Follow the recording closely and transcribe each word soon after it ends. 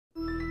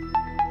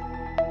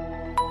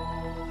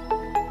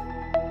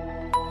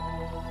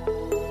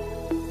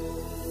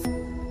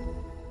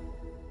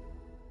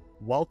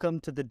Welcome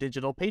to The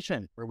Digital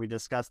Patient, where we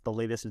discuss the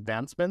latest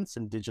advancements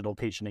in digital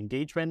patient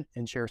engagement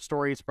and share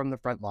stories from the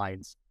front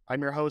lines.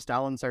 I'm your host,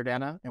 Alan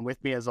Sardana, and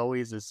with me, as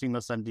always, is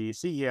SeamlessMD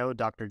CEO,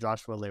 Dr.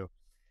 Joshua Liu.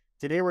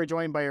 Today, we're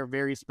joined by our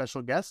very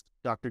special guest,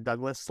 Dr.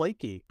 Douglas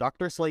Slakey.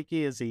 Dr.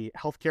 Slakey is a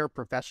healthcare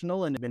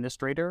professional and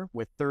administrator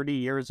with 30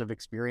 years of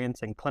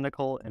experience in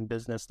clinical and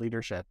business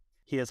leadership.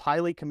 He is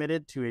highly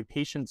committed to a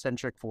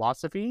patient-centric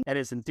philosophy and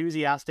is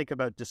enthusiastic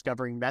about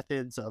discovering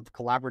methods of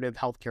collaborative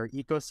healthcare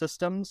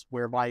ecosystems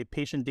whereby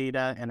patient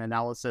data and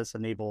analysis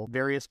enable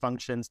various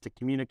functions to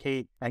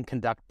communicate and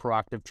conduct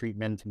proactive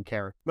treatment and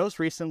care. Most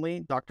recently,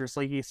 Dr.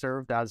 Slakey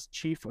served as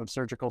Chief of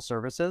Surgical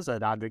Services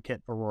at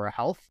Advocate Aurora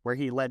Health, where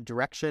he led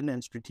direction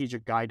and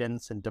strategic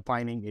guidance in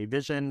defining a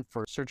vision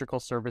for surgical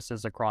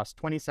services across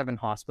 27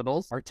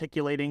 hospitals,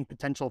 articulating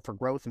potential for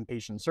growth in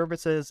patient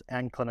services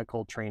and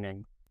clinical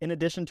training. In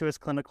addition to his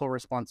clinical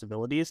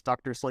responsibilities,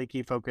 Dr.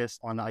 Slakey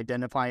focused on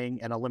identifying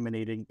and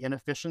eliminating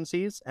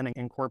inefficiencies and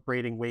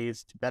incorporating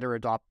ways to better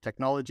adopt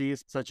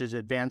technologies such as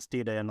advanced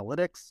data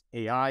analytics,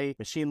 AI,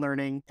 machine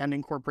learning, and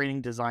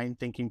incorporating design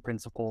thinking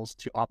principles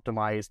to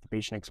optimize the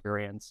patient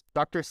experience.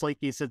 Dr.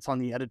 Slakey sits on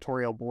the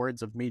editorial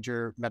boards of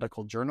major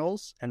medical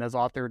journals and has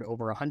authored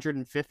over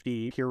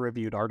 150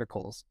 peer-reviewed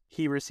articles.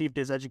 He received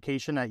his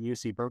education at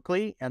UC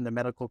Berkeley and the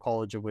Medical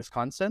College of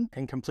Wisconsin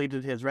and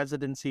completed his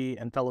residency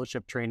and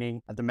fellowship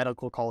training at the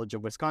Medical College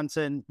of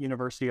Wisconsin,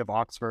 University of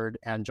Oxford,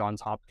 and Johns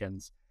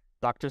Hopkins.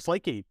 Dr.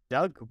 Slakey,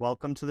 Doug,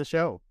 welcome to the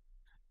show.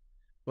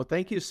 Well,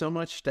 thank you so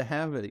much to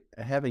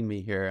having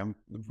me here. I'm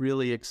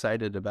really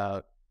excited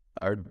about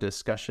our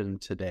discussion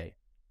today.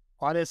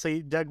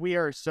 Honestly, Doug, we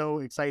are so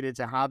excited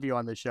to have you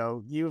on the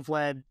show. You've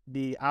led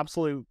the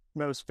absolute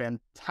most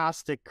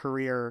fantastic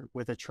career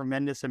with a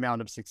tremendous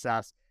amount of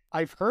success.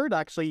 I've heard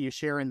actually you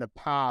share in the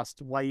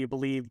past why you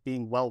believe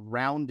being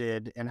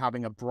well-rounded and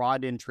having a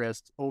broad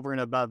interest over and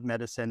above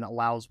medicine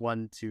allows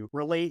one to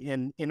relate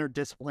in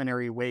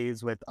interdisciplinary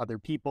ways with other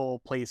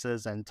people,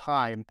 places, and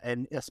time,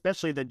 and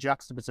especially the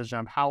juxtaposition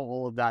of how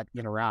all of that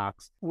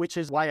interacts, which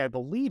is why I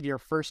believe your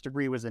first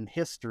degree was in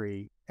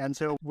history. And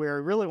so where I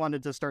really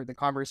wanted to start the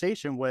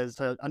conversation was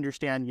to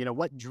understand,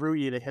 what drew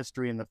you to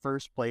history in the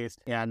first place,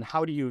 and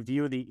how do you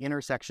view the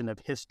intersection of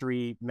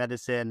history,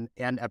 medicine,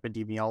 and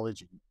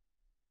epidemiology?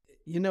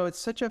 It's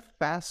such a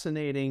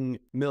fascinating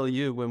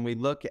milieu when we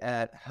look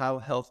at how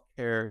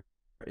healthcare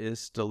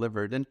is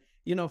delivered. And,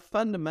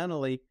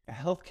 fundamentally,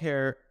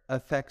 healthcare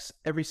affects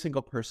every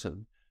single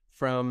person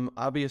from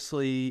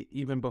obviously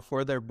even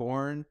before they're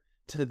born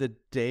to the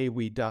day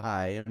we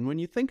die. And when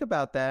you think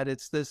about that,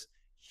 it's this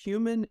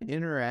human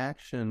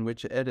interaction,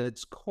 which at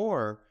its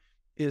core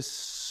is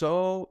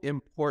so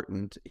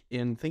important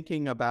in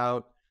thinking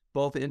about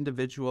both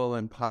individual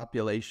and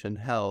population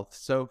health.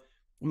 So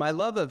my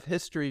love of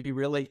history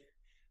really,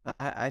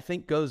 I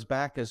think, goes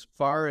back as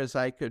far as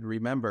I could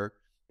remember.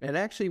 And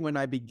actually, when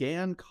I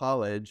began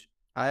college,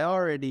 I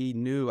already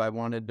knew I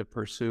wanted to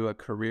pursue a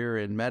career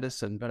in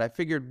medicine, but I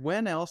figured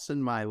when else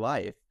in my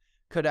life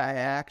could I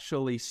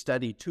actually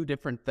study two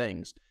different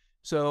things?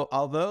 So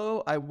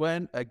although I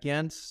went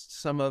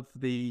against some of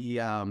the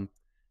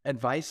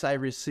advice I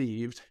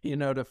received,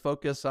 to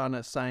focus on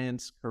a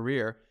science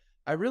career,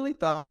 I really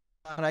thought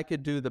I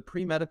could do the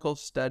pre-medical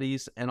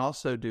studies and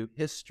also do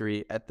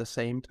history at the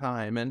same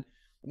time. And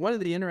one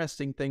of the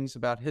interesting things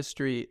about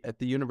history at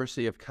the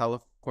University of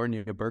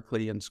California,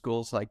 Berkeley, and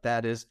schools like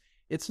that is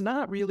it's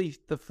not really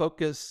the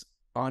focus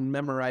on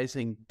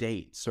memorizing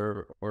dates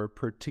or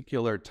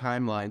particular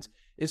timelines.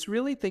 It's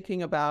really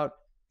thinking about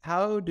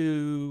how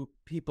do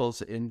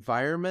people's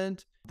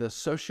environment, the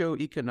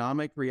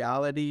socioeconomic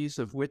realities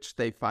of which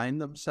they find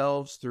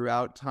themselves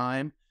throughout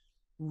time,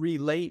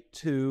 relate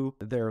to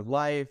their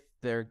life,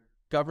 their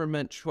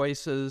government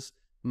choices,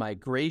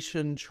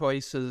 migration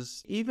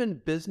choices, even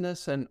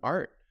business and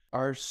art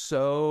are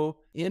so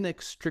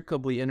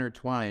inextricably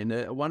intertwined.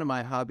 One of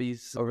my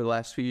hobbies over the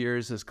last few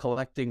years is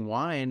collecting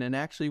wine. And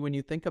actually, when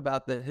you think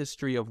about the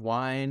history of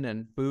wine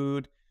and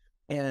food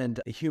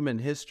and human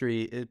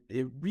history,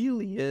 it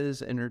really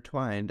is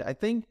intertwined. I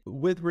think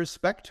with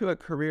respect to a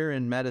career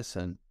in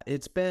medicine,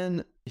 it's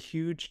been a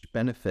huge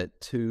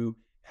benefit to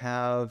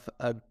have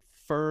a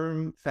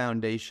firm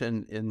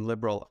foundation in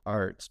liberal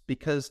arts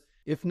because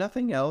if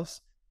nothing else,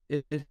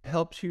 it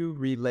helps you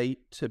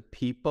relate to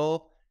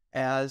people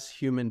as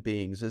human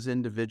beings, as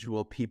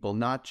individual people,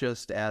 not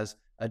just as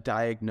a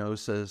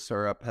diagnosis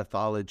or a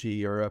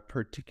pathology or a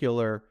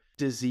particular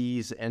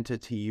disease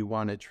entity you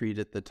want to treat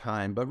at the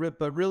time. But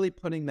really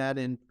putting that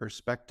in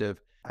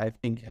perspective, I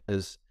think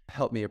has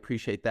helped me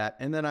appreciate that.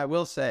 And then I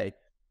will say,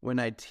 when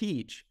I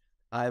teach,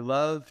 I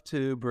love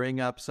to bring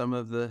up some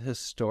of the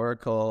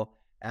historical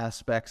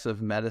aspects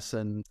of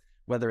medicine,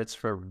 whether it's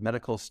for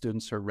medical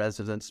students or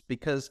residents,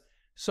 because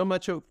so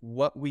much of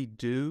what we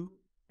do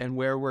and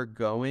where we're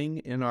going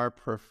in our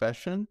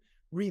profession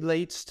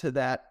relates to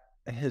that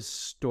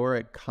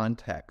historic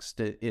context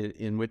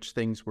in which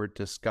things were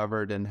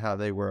discovered and how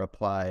they were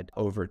applied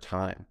over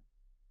time.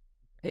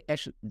 Hey,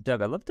 actually,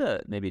 Doug, I'd love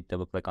to maybe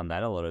double click on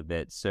that a little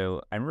bit.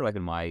 So I remember like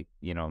in my,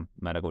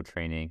 medical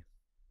training,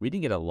 we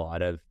didn't get a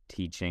lot of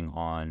teaching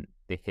on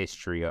the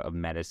history of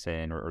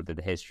medicine or the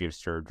history of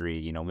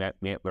surgery. We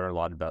learn a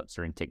lot about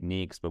certain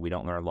techniques, but we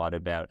don't learn a lot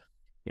about,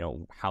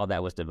 how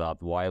that was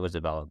developed, why it was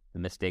developed, the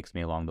mistakes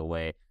made along the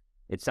way.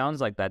 It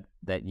sounds like that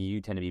you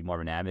tend to be more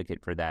of an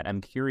advocate for that.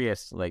 I'm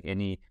curious, like,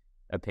 any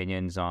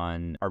opinions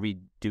on, are we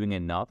doing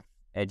enough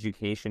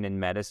education in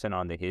medicine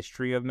on the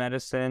history of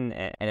medicine?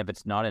 And if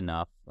it's not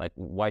enough, like,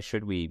 why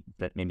should we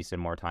maybe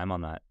spend more time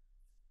on that?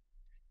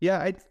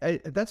 Yeah,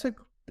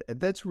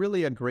 that's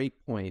really a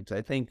great point.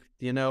 I think,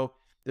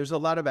 there's a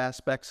lot of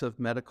aspects of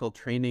medical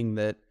training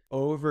that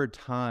over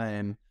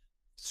time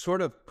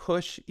sort of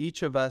push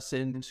each of us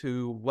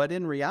into what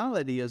in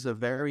reality is a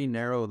very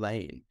narrow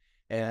lane.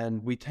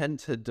 And we tend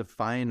to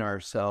define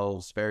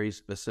ourselves very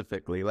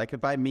specifically. Like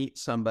if I meet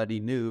somebody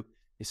new,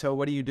 so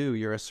what do you do?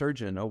 You're a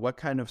surgeon. Oh, what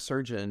kind of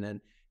surgeon?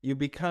 And you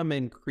become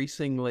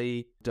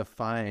increasingly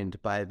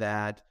defined by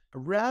that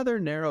rather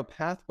narrow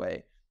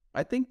pathway.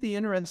 I think the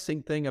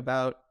interesting thing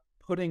about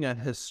putting a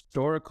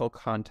historical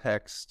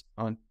context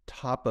on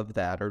top of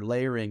that or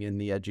layering in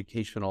the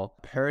educational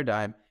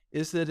paradigm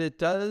is that it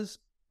does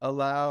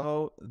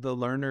allow the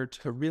learner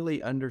to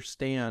really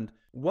understand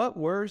what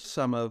were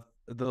some of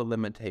the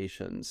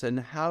limitations and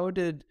how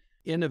did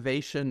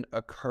innovation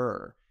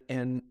occur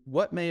and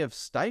what may have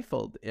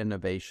stifled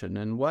innovation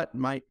and what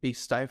might be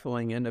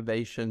stifling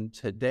innovation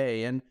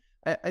today. And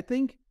I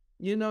think,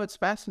 it's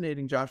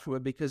fascinating, Joshua,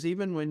 because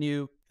even when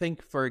you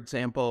think, for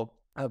example,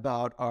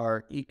 about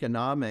our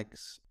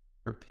economics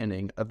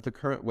underpinning of the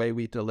current way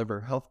we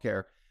deliver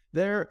healthcare,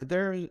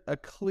 there's a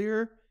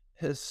clear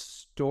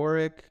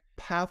historic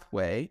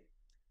pathway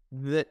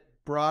that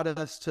brought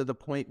us to the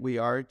point we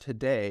are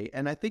today.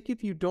 And I think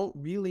if you don't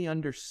really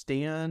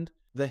understand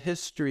the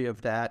history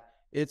of that,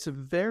 it's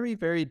very,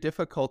 very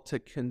difficult to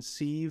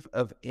conceive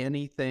of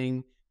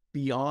anything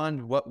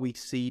beyond what we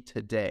see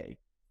today.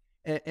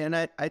 And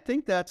I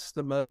think that's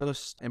the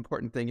most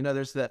important thing.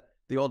 There's the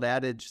old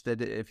adage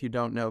that if you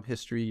don't know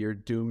history, you're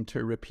doomed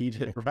to repeat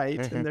it,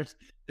 right? And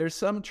there's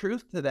some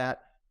truth to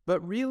that.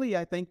 But really,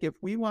 I think if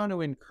we want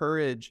to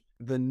encourage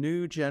the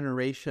new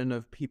generation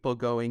of people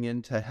going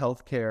into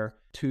healthcare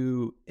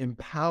to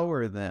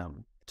empower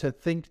them to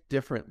think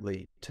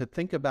differently, to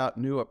think about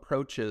new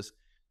approaches,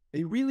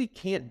 they really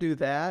can't do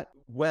that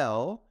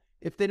well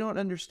if they don't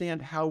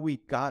understand how we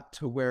got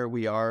to where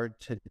we are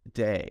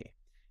today.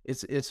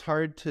 It's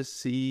hard to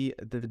see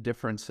the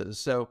differences.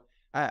 So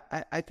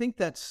I think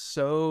that's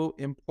so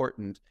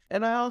important.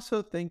 And I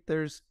also think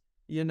there's,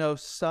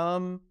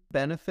 some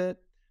benefit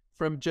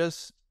from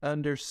just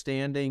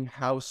understanding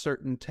how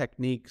certain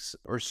techniques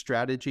or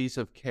strategies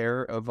of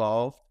care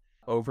evolved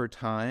over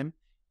time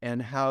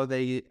and how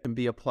they can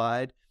be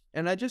applied.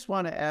 And I just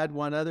want to add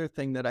one other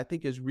thing that I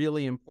think is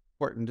really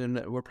important,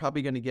 and we're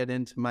probably going to get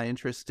into my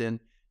interest in,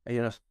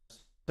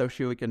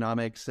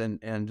 socioeconomics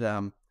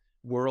and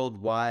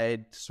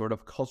worldwide sort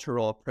of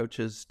cultural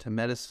approaches to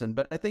medicine.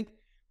 But I think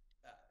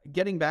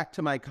getting back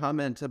to my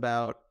comment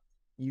about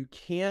you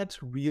can't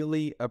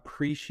really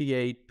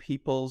appreciate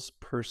people's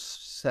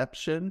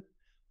perception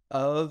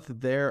of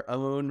their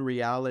own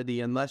reality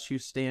unless you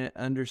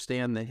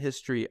understand the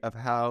history of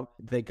how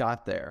they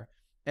got there.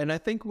 And I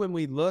think when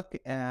we look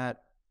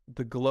at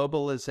the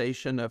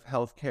globalization of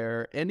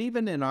healthcare, and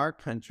even in our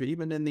country,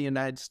 even in the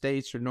United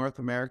States or North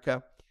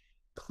America,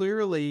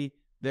 clearly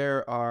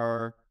there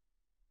are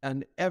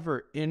an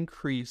ever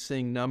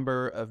increasing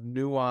number of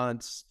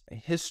nuanced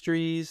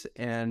histories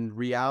and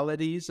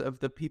realities of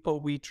the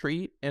people we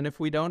treat. And if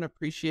we don't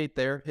appreciate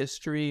their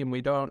history and we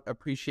don't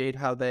appreciate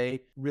how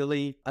they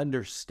really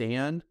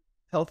understand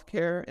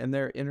healthcare and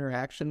their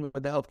interaction with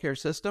the healthcare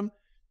system,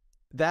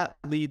 that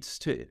leads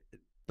to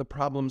the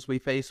problems we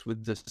face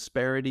with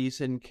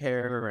disparities in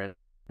care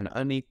and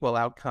unequal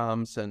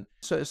outcomes. And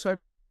so I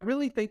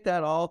really think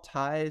that all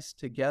ties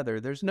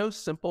together. There's no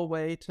simple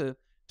way to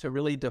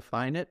really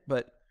define it,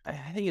 but I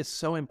think it's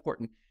so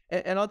important.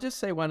 And I'll just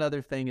say one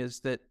other thing is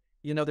that,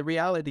 the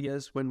reality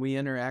is when we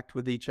interact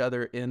with each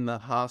other in the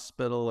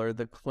hospital or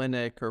the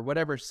clinic or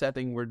whatever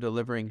setting we're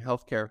delivering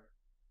healthcare,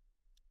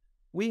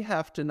 we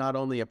have to not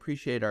only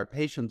appreciate our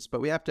patients,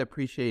 but we have to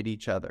appreciate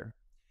each other.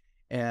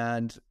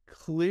 And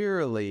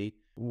clearly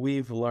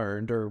we've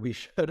learned, or we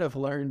should have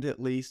learned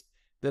at least,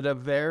 that a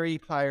very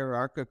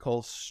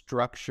hierarchical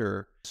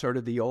structure, sort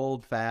of the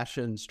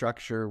old-fashioned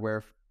structure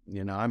where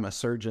I'm a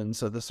surgeon,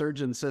 so the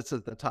surgeon sits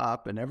at the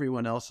top and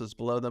everyone else is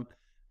below them.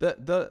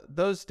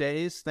 Those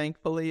days,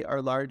 thankfully,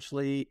 are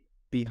largely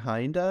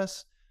behind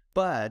us,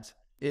 but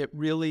it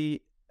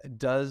really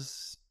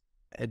does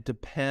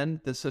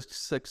depend, the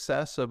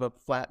success of a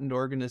flattened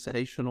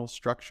organizational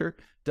structure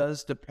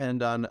does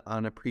depend on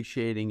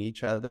appreciating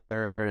each other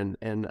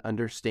and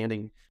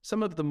understanding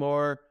some of the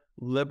more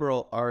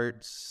liberal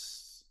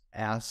arts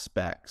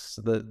aspects,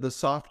 the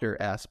softer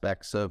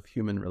aspects of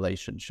human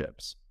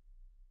relationships.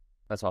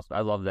 That's awesome.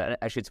 I love that.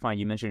 Actually, it's fine.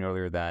 You mentioned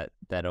earlier that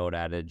old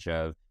adage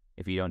of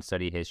if you don't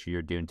study history,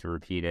 you're doomed to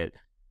repeat it.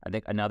 I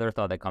think another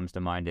thought that comes to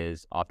mind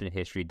is often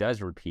history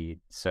does repeat.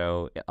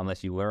 So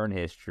unless you learn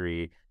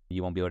history,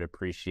 you won't be able to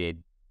appreciate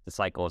the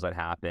cycles that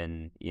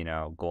happen,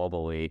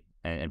 globally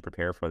and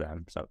prepare for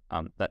them. So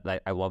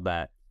I love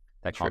that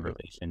True.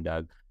 conversation,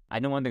 Doug. I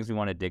know one of the things we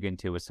want to dig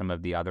into is some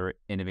of the other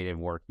innovative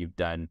work you've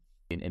done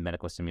in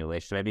medical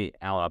simulation. So maybe,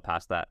 Al, I'll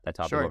pass that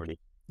topic Sure. over to you.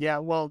 Yeah,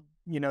 well,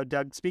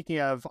 Doug, speaking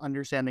of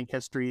understanding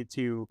history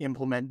to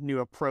implement new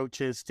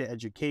approaches to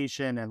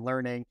education and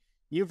learning,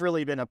 you've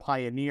really been a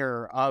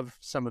pioneer of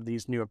some of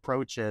these new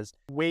approaches.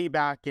 Way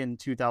back in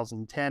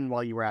 2010,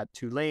 while you were at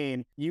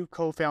Tulane, you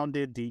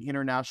co-founded the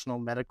International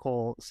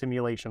Medical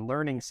Simulation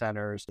Learning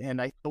Centers,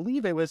 and I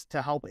believe it was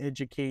to help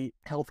educate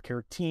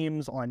healthcare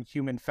teams on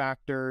human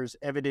factors,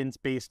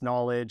 evidence-based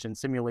knowledge, and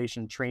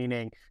simulation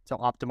training to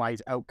optimize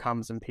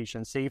outcomes and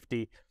patient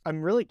safety.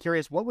 I'm really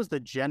curious, what was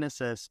the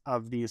genesis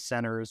of these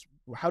centers?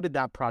 How did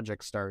that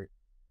project start?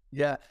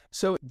 Yeah.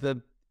 So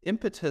the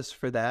impetus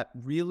for that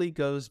really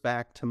goes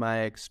back to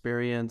my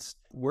experience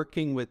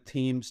working with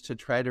teams to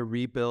try to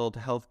rebuild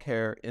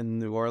healthcare in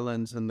New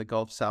Orleans and the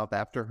Gulf South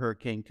after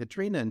Hurricane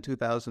Katrina in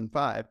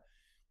 2005.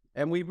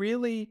 And we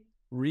really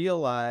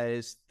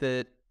realized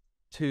that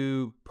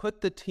to put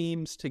the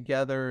teams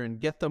together and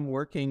get them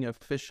working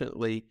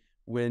efficiently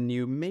when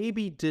you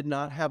maybe did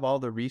not have all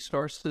the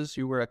resources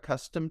you were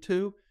accustomed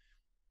to,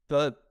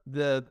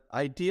 the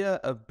idea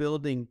of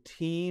building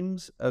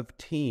teams of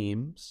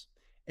teams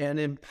and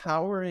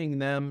empowering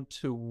them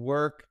to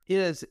work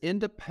as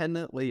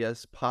independently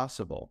as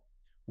possible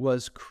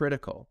was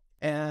critical.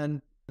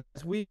 And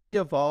as we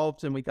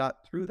evolved and we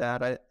got through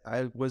that,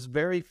 I was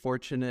very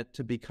fortunate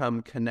to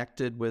become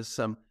connected with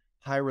some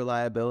high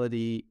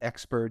reliability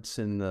experts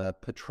in the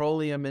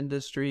petroleum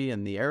industry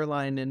and the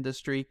airline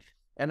industry.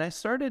 And I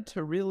started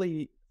to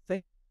really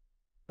think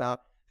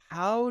about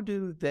how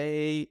do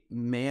they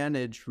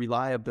manage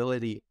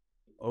reliability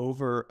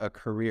over a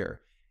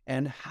career?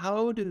 And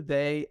how do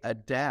they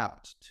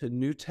adapt to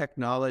new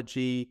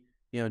technology,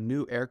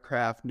 new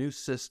aircraft, new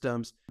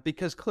systems?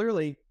 Because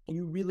clearly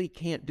you really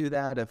can't do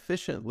that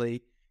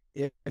efficiently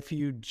if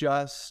you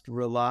just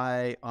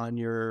rely on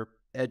your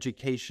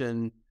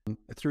education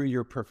through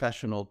your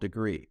professional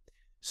degree.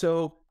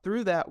 So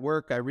through that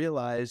work, I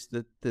realized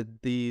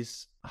that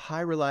these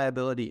high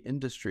reliability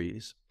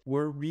industries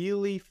were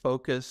really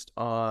focused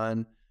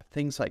on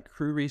things like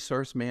crew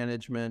resource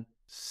management,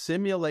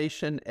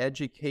 simulation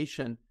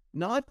education,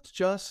 not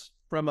just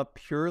from a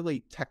purely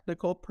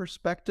technical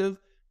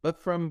perspective,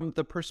 but from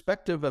the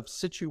perspective of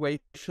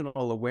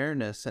situational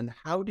awareness and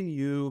how do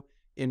you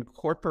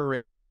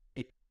incorporate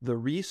the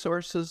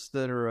resources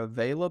that are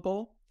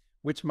available,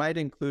 which might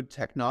include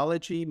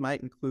technology,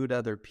 might include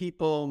other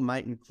people,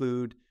 might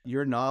include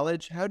your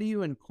knowledge. How do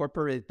you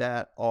incorporate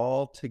that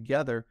all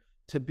together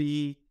to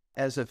be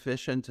as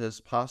efficient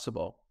as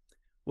possible?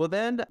 Well,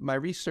 then my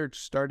research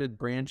started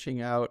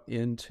branching out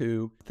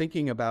into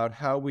thinking about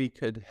how we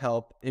could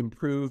help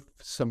improve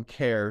some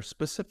care,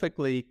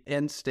 specifically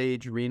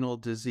end-stage renal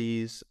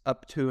disease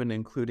up to and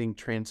including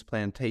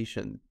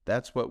transplantation.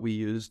 That's what we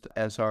used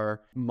as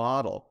our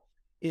model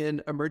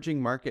in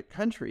emerging market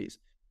countries.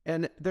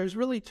 And there's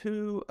really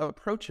two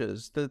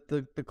approaches.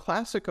 The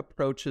classic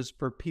approach is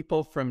for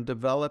people from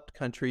developed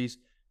countries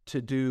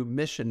to do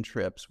mission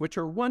trips, which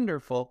are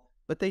wonderful,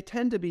 but they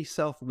tend to be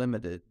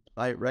self-limited.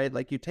 Right?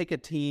 Like you take a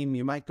team,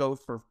 you might go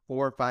for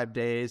 4 or 5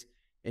 days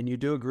and you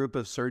do a group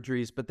of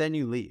surgeries, but then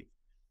you leave.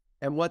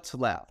 And what's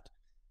left?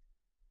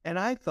 And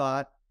I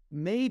thought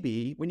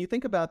maybe when you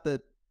think about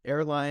the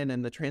airline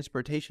and the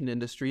transportation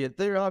industry,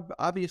 they're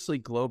obviously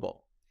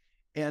global.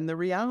 And the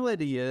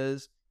reality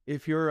is,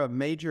 if you're a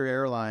major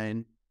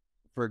airline,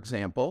 for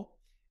example,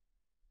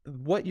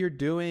 what you're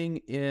doing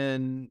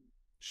in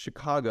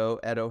Chicago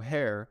at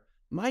O'Hare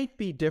might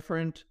be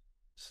different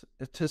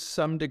to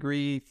some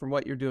degree from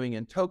what you're doing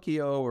in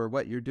Tokyo or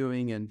what you're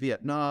doing in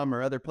Vietnam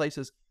or other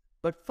places.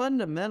 But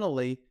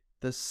fundamentally,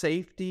 the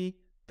safety,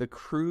 the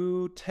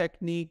crew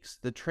techniques,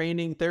 the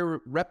training, they're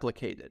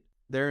replicated.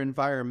 They're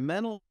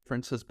environmental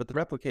differences, but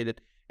they're replicated.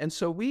 And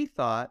so we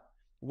thought,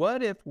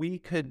 what if we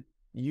could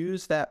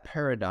use that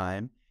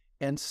paradigm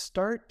and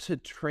start to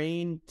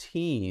train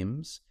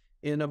teams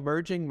in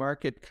emerging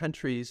market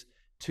countries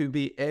to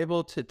be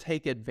able to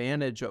take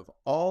advantage of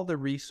all the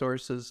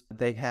resources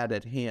they had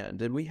at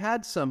hand. And we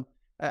had some,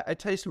 I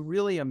tell you, some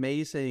really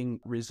amazing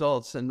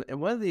results. And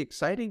one of the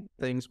exciting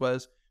things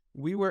was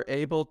we were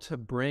able to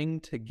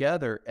bring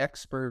together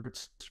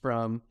experts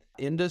from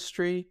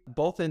industry,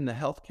 both in the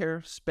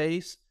healthcare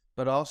space,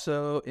 but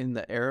also in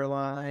the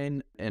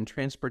airline and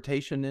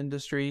transportation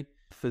industry,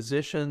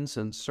 physicians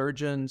and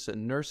surgeons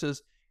and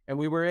nurses. And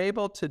we were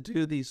able to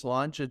do these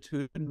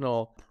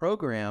longitudinal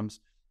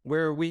programs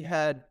where we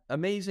had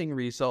amazing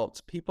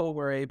results. People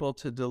were able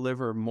to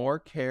deliver more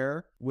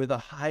care with a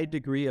high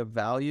degree of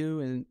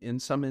value in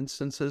some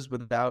instances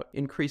without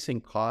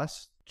increasing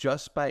costs,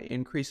 just by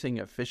increasing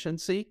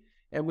efficiency.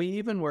 And we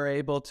even were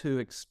able to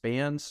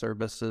expand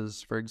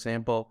services, for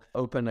example,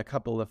 open a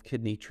couple of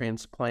kidney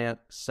transplant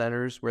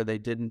centers where they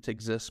didn't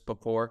exist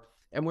before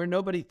and where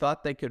nobody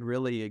thought they could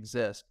really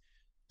exist.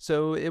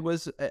 So it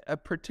was a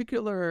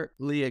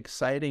particularly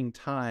exciting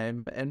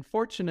time. And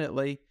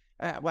fortunately,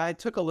 Well, I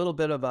took a little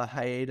bit of a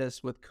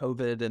hiatus with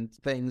COVID and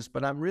things,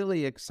 but I'm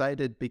really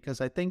excited because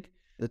I think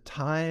the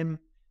time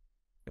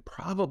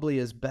probably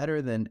is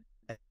better than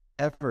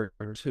ever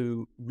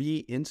to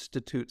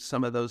reinstitute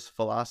some of those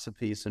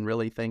philosophies and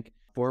really think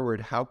forward.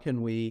 How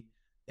can we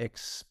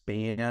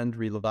expand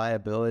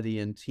reliability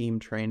and team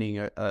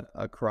training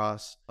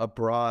across a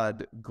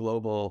broad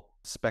global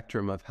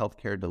spectrum of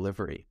healthcare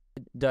delivery?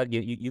 Doug,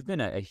 you've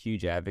been a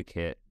huge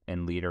advocate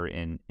and leader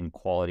in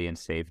quality and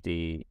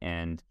safety.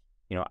 And,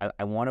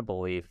 I want to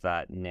believe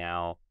that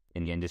now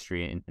in the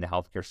industry, in the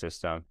healthcare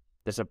system,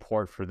 the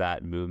support for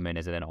that movement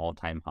is at an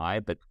all-time high,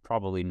 but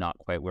probably not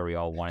quite where we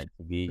all want it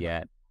to be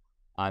yet.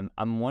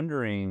 I'm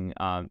wondering,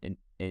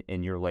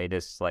 in your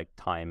latest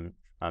time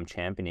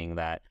championing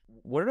that,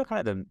 what are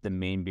kind of the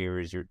main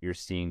barriers you're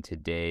seeing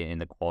today in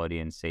the quality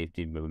and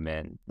safety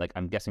movement?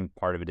 I'm guessing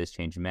part of it is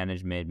change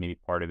management, maybe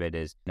part of it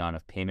is not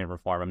enough payment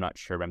reform. I'm not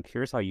sure, but I'm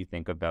curious how you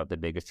think about the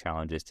biggest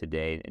challenges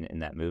today in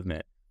that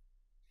movement.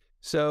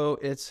 So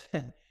it's,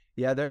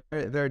 yeah, there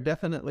are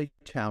definitely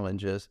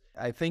challenges.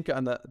 I think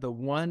on the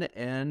one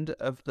end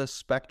of the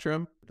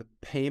spectrum, the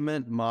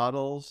payment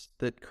models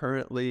that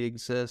currently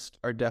exist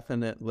are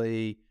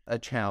definitely a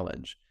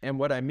challenge. And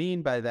what I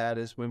mean by that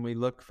is when we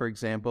look, for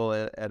example,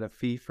 at a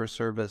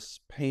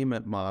fee-for-service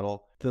payment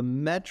model, the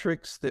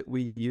metrics that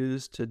we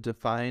use to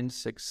define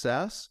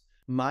success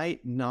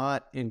might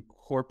not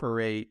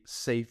incorporate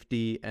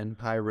safety and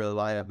high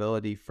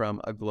reliability from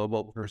a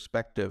global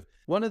perspective.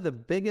 One of the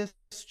biggest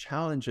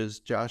challenges,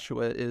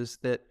 Joshua, is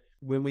that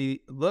when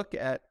we look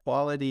at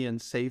quality and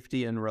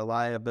safety and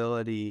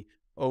reliability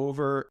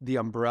over the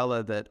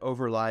umbrella that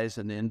overlies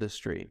an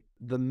industry,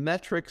 the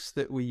metrics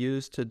that we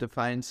use to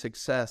define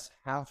success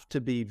have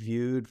to be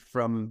viewed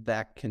from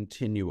that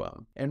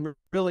continuum. And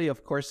really,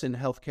 of course, in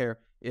healthcare,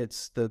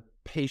 it's the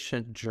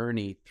patient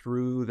journey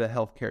through the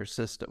healthcare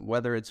system,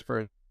 whether it's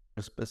for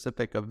a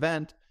specific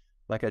event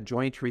like a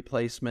joint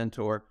replacement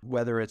or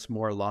whether it's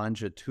more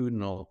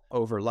longitudinal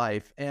over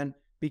life. And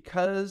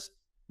because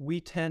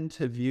we tend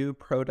to view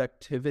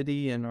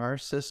productivity in our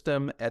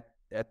system at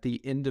the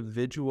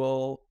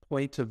individual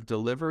point of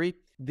delivery,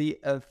 the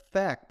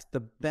effect, the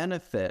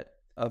benefit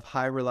of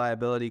high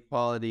reliability,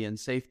 quality, and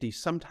safety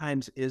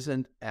sometimes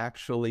isn't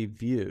actually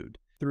viewed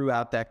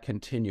throughout that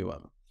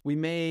continuum. We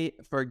may,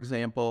 for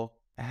example,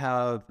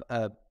 have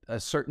a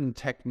certain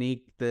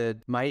technique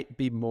that might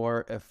be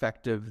more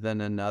effective than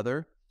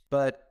another.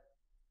 But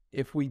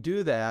if we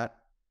do that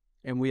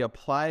and we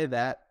apply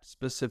that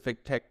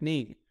specific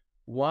technique,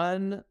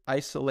 one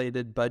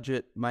isolated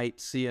budget might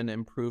see an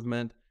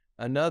improvement,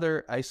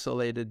 another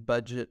isolated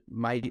budget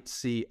might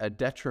see a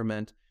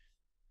detriment.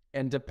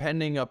 And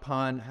depending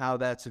upon how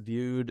that's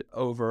viewed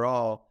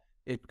overall,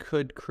 it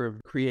could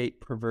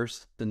create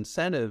perverse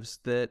incentives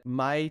that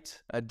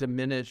might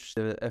diminish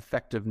the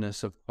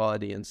effectiveness of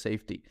quality and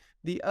safety.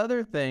 The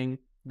other thing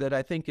that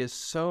I think is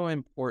so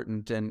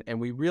important, and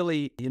we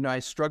really, I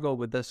struggle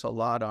with this a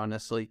lot,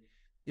 honestly,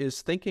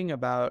 is thinking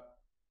about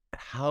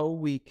how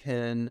we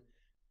can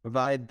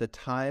provide the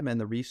time and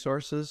the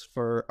resources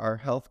for our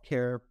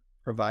healthcare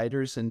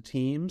providers and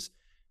teams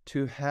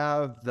to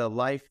have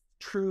the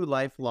true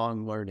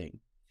lifelong learning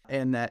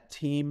and that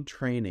team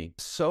training.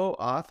 So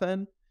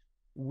often,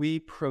 we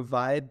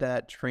provide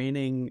that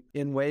training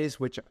in ways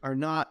which are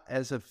not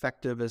as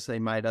effective as they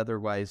might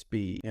otherwise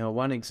be.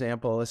 One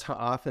example is how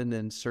often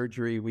in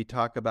surgery we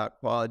talk about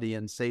quality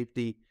and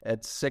safety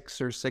at 6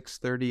 or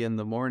 6:30 in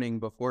the morning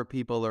before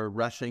people are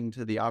rushing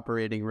to the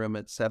operating room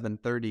at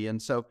 7:30.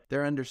 And so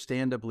they're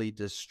understandably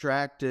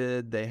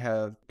distracted. They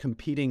have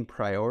competing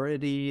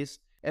priorities.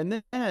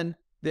 And then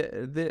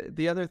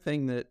the other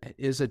thing that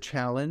is a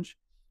challenge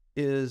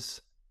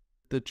is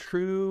the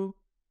true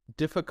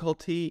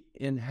difficulty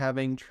in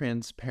having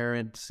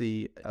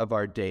transparency of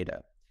our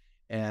data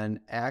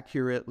and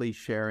accurately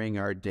sharing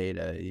our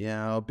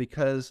data,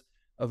 because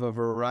of a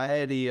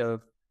variety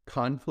of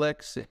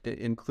conflicts,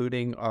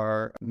 including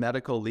our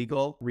medical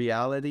legal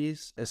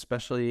realities,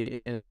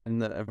 especially in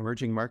the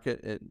emerging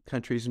market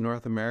countries in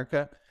North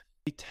America.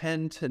 We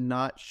tend to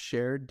not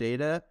share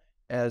data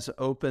as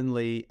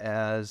openly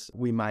as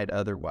we might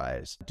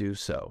otherwise do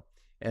so.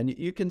 And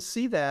you can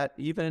see that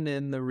even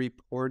in the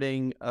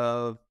reporting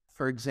of,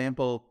 for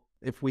example,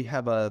 if we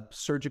have a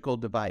surgical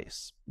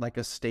device like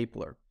a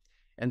stapler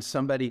and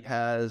somebody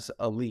has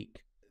a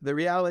leak, the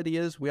reality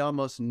is we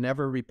almost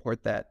never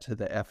report that to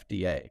the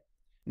FDA.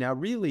 Now,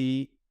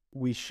 really,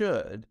 we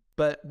should,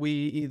 but we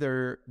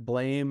either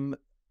blame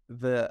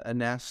the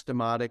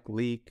anastomotic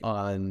leak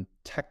on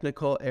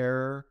technical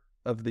error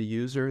of the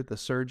user, the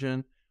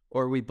surgeon,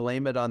 or we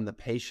blame it on the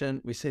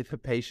patient. We say the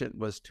patient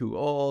was too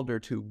old or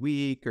too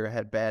weak or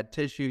had bad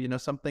tissue,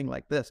 something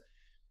like this.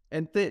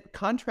 And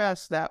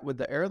contrast that with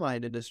the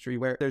airline industry,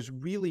 where there's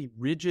really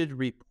rigid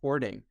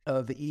reporting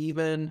of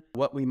even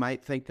what we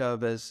might think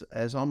of as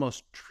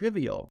almost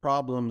trivial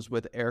problems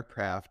with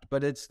aircraft.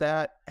 But it's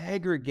that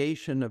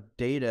aggregation of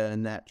data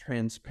and that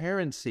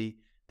transparency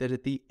that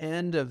at the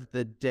end of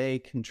the day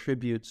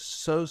contributes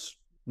so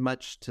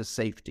much to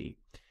safety.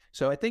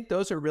 So I think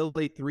those are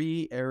really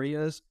three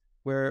areas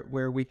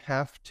where we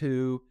have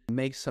to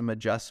make some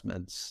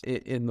adjustments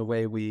in the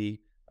way we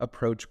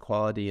approach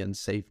quality and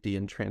safety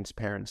and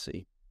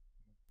transparency.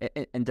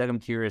 And Doug, I'm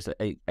curious.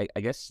 I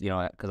guess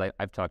because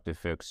I've talked to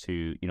folks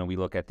who we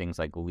look at things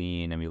like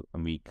lean,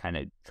 and we kind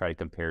of try to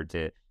compare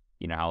to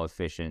how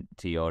efficient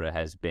Toyota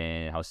has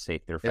been, how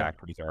safe their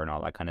factories are, and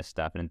all that kind of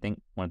stuff. And I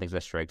think one of the things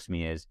that strikes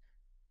me is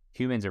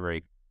humans are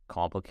very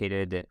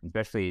complicated,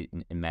 especially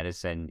in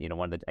medicine.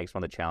 One of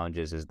the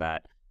challenges is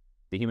that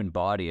the human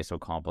body is so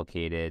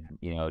complicated.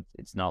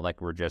 It's not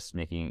like we're just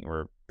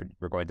we're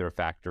going through a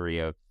factory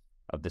of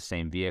the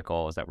same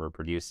vehicles that we're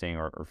producing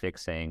or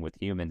fixing with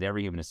humans.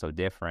 Every human is so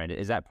different.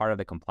 Is that part of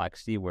the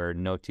complexity where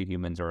no two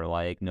humans are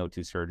alike, no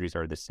two surgeries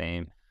are the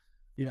same?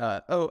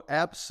 Yeah. Oh,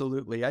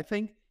 absolutely. I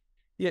think,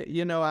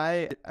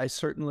 I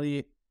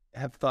certainly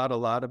have thought a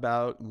lot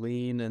about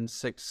Lean and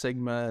Six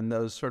Sigma and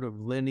those sort of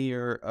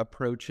linear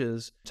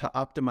approaches to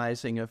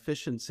optimizing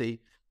efficiency.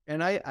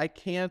 And I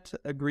can't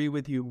agree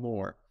with you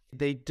more.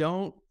 They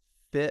don't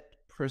fit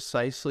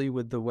precisely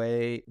with the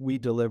way we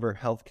deliver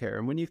healthcare.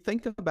 And when you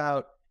think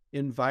about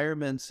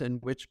environments in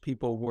which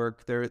people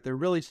work, they're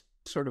really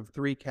sort of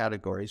three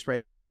categories,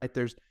 right?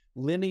 There's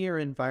linear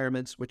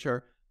environments, which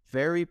are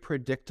very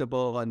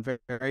predictable and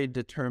very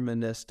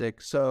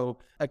deterministic, so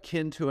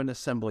akin to an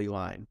assembly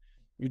line.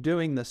 You're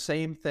doing the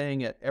same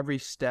thing at every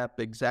step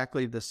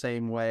exactly the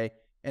same way,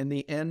 and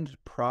the end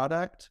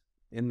product,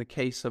 in the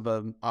case of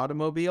an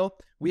automobile,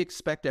 we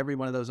expect every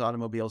one of those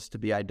automobiles to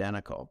be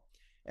identical.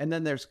 And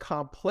then there's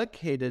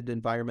complicated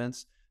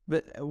environments,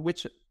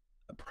 which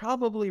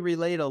probably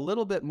relate a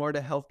little bit more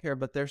to healthcare,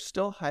 but they're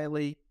still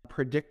highly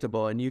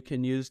predictable. And you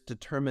can use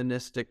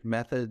deterministic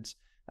methods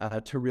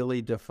to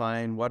really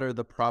define what are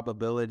the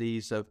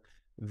probabilities of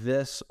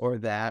this or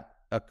that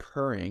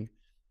occurring.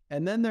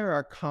 And then there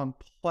are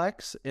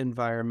complex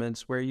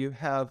environments where you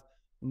have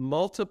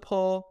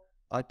multiple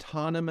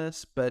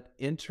autonomous but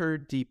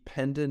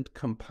interdependent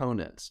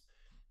components.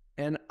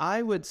 And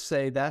I would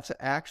say that's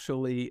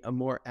actually a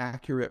more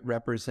accurate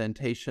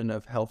representation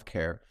of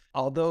healthcare.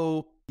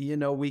 Although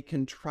we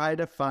can try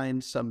to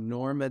find some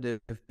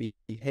normative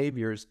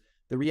behaviors,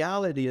 the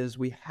reality is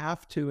we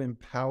have to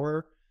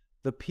empower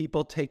the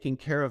people taking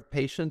care of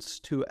patients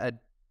to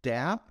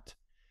adapt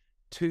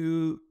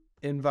to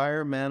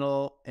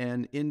environmental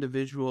and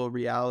individual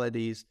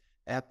realities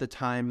at the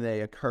time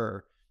they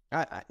occur.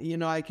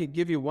 I could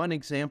give you one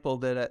example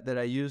that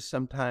I use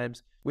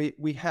sometimes.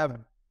 We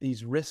have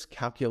these risk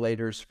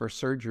calculators for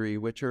surgery,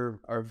 which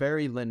are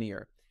very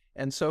linear.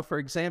 And so, for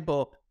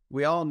example,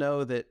 we all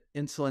know that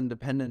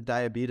insulin-dependent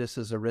diabetes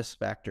is a risk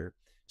factor.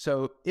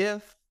 So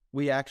if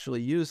we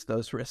actually use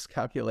those risk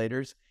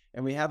calculators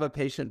and we have a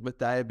patient with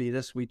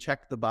diabetes, we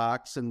check the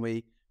box and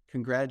we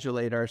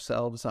congratulate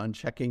ourselves on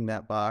checking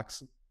that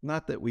box.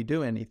 Not that we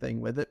do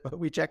anything with it, but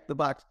we check the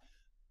box.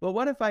 Well,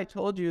 what if I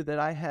told you that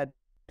I had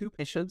two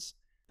patients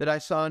that I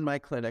saw in my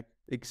clinic,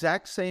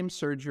 exact same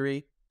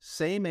surgery,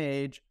 same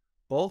age,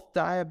 both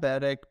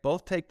diabetic,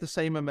 both take the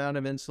same amount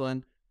of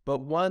insulin,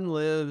 but one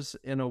lives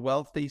in a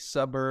wealthy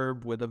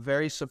suburb with a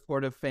very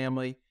supportive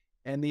family,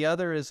 and the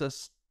other is a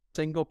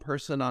single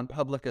person on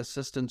public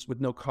assistance with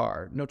no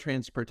car, no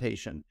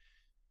transportation.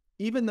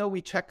 Even though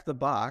we check the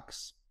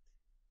box,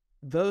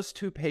 those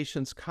two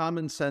patients,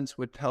 common sense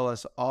would tell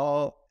us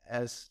all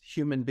as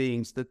human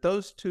beings that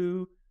those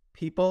two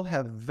people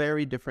have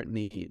very different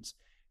needs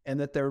and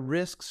that their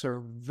risks are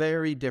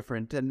very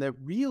different, and that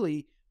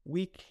really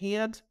we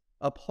can't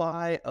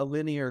apply a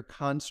linear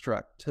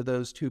construct to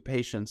those two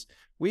patients.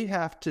 We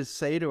have to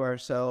say to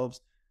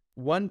ourselves,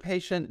 one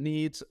patient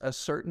needs a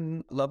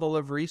certain level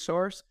of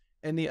resource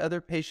and the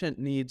other patient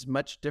needs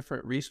much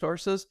different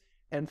resources.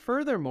 And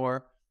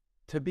furthermore,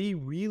 to be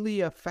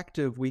really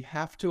effective, we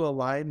have to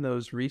align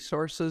those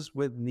resources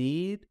with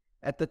need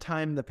at the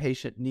time the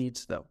patient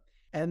needs them.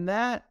 And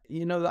that,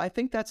 I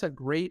think that's a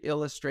great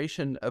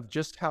illustration of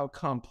just how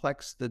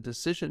complex the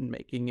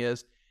decision-making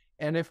is.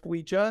 And if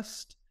we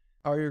just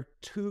are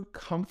too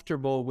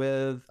comfortable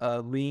with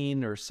a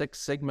Lean or Six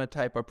Sigma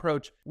type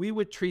approach, we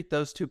would treat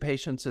those two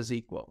patients as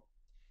equal.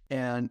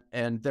 And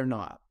they're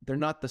not. They're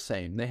not the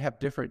same. They have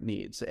different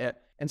needs.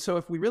 And so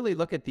if we really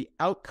look at the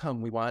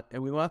outcome we want,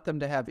 and we want them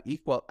to have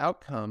equal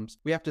outcomes,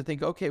 we have to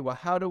think, okay, well,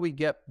 how do we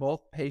get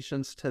both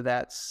patients to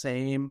that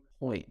same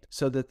point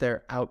so that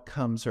their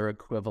outcomes are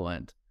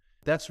equivalent?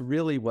 That's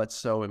really what's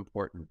so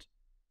important.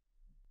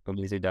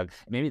 Amazing, Doug.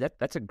 Maybe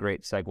that's a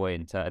great segue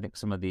into, I think,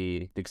 some of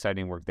the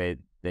exciting work that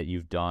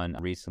you've done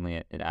recently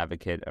at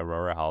Advocate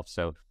Aurora Health.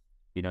 So,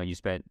 you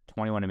spent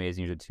 21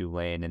 amazing years at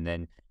Tulane, and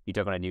then you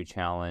took on a new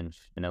challenge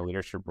in a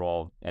leadership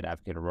role at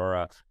Advocate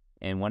Aurora.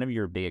 And one of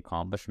your big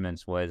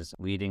accomplishments was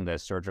leading the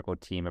surgical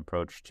team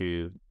approach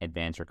to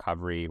advanced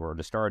recovery, or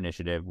the STAR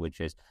initiative, which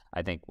is,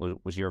 I think,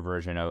 was your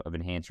version of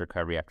enhanced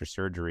recovery after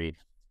surgery.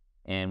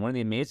 And one of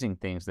the amazing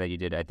things that you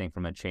did, I think,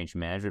 from a change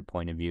management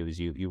point of view, is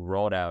you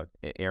rolled out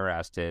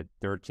ARAS to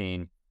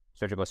 13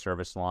 surgical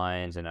service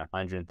lines and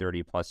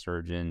 130 plus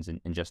surgeons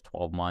in just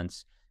 12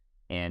 months.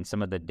 And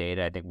some of the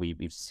data I think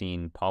we've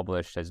seen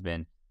published has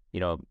been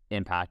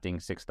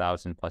impacting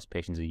 6,000 plus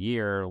patients a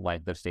year,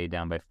 length of stay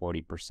down by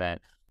 40%.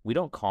 We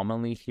don't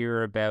commonly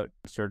hear about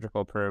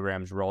surgical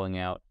programs rolling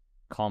out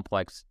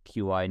complex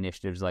QI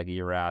initiatives like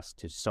ERAS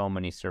to so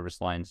many service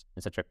lines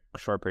in such a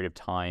short period of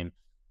time.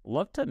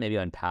 Love to maybe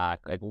unpack,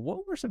 like,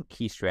 what were some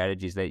key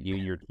strategies that you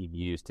and your team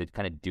used to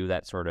kind of do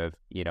that sort of,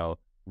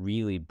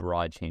 really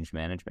broad change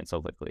management so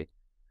quickly?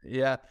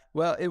 Yeah,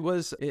 well,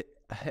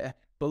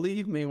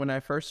 believe me, when I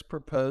first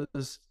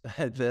proposed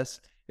this,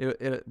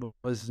 it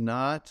was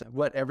not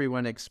what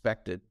everyone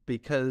expected,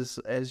 because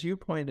as you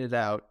pointed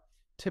out,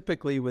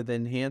 typically with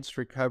enhanced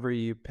recovery,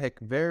 you pick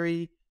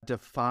very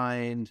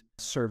defined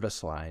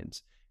service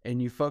lines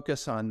and you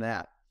focus on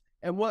that.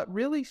 And what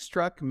really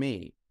struck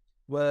me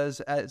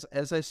was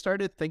as I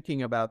started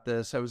thinking about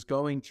this, I was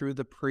going through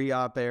the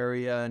pre-op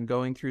area and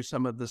going through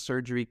some of the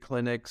surgery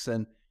clinics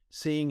and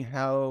seeing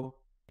how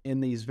in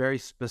these very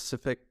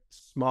specific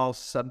small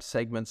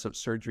subsegments of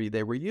surgery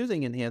they were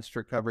using enhanced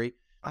recovery.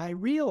 I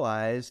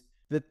realized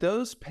that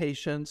those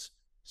patients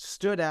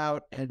stood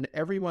out and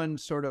everyone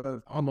sort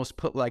of almost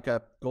put like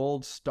a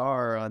gold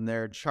star on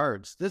their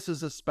charts. This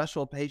is a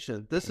special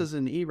patient. This is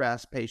an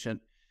ERAS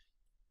patient.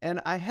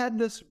 And I had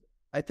this,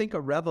 I think,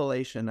 a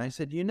revelation. I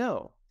said,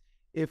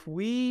 if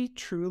we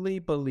truly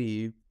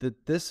believe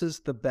that this is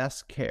the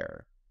best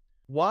care,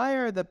 why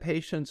are the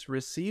patients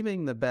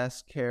receiving the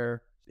best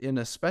care in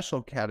a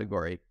special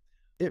category?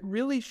 It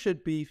really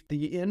should be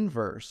the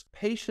inverse.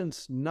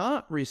 Patients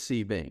not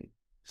receiving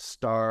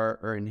STAR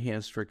or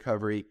enhanced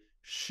recovery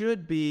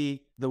should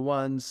be the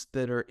ones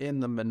that are in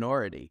the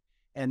minority.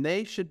 And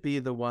they should be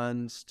the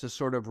ones to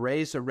sort of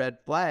raise a red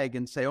flag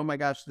and say, oh my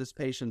gosh, this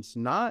patient's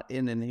not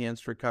in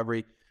enhanced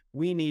recovery.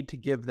 We need to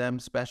give them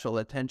special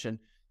attention.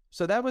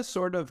 So that was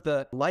sort of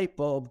the light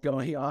bulb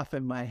going off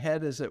in my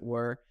head, as it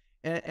were.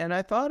 And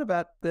I thought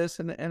about this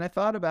and I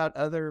thought about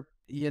other,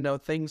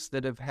 things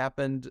that have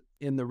happened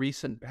in the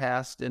recent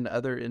past in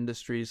other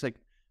industries, like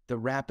the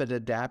rapid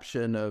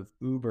adoption of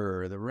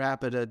Uber, the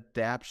rapid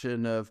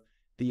adoption of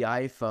the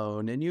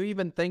iPhone. And you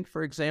even think,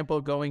 for example,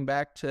 going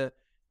back to,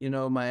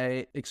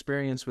 my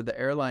experience with the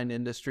airline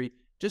industry,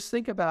 just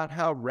think about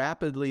how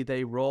rapidly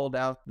they rolled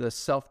out the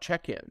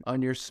self-check-in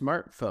on your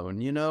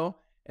smartphone,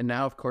 and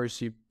now, of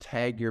course, you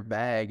tag your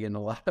bag in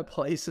a lot of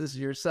places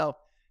yourself.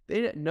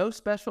 They did no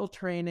special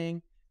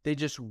training. They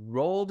just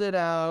rolled it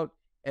out,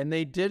 and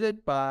they did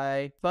it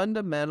by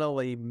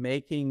fundamentally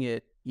making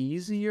it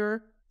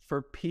easier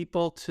for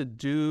people to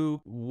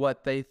do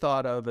what they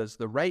thought of as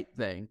the right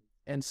thing.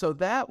 And so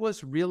that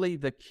was really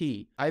the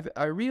key.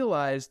 I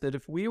realized that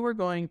if we were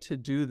going to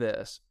do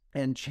this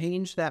and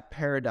change that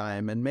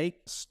paradigm and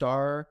make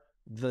STAR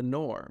the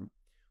norm,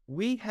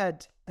 we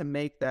had to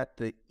make that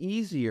the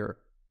easier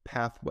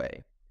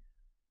pathway.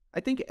 I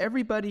think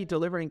everybody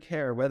delivering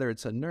care, whether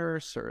it's a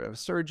nurse or a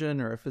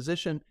surgeon or a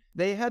physician,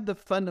 they had the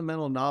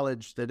fundamental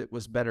knowledge that it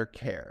was better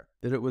care,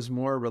 that it was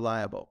more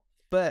reliable.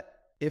 But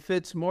if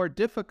it's more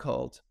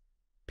difficult,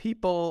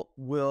 people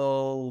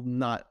will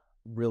not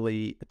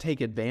really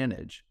take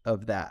advantage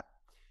of that.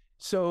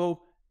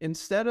 So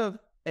instead of,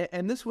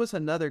 and this was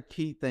another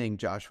key thing,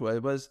 Joshua,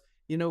 it was,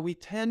 we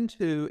tend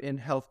to, in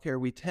healthcare,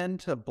 we tend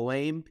to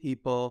blame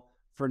people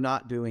for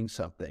not doing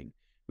something.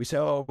 We say,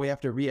 oh, we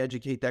have to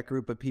re-educate that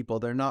group of people.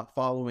 They're not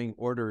following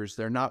orders.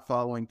 They're not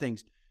following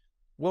things.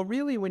 Well,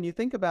 really, when you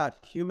think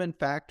about human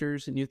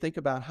factors and you think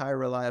about high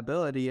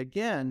reliability,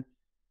 again,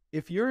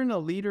 if you're in a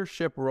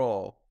leadership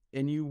role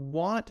and you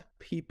want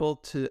people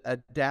to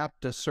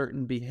adapt a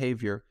certain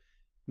behavior,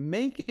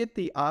 make it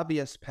the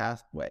obvious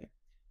pathway.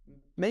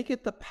 Make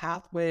it the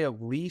pathway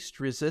of least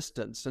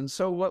resistance. And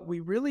so what we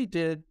really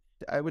did,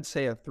 I would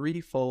say, a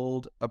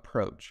threefold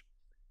approach.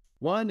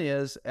 One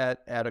is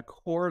at a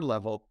core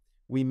level,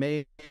 we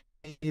made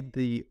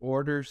the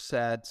order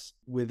sets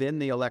within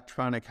the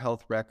electronic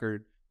health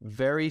record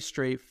very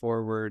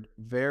straightforward,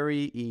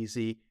 very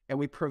easy, and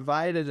we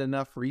provided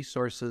enough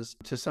resources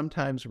to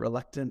sometimes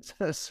reluctant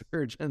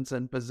surgeons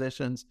and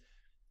physicians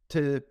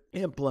to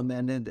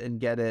implement it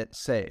and get it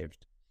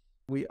saved.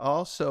 We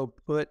also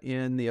put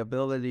in the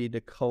ability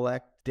to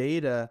collect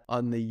data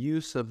on the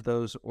use of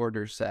those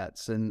order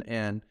sets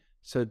and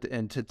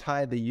to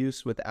tie the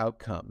use with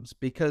outcomes,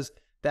 because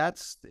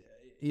that's,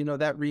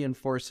 that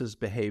reinforces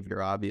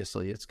behavior,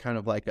 obviously. It's kind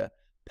of like a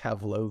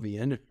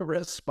Pavlovian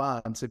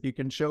response. If you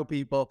can show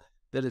people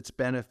that it's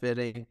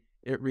benefiting,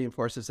 it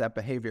reinforces that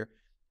behavior.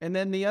 And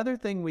then the other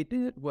thing we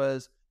did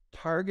was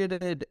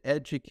targeted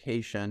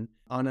education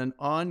on an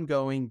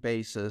ongoing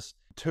basis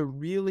to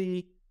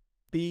really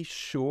be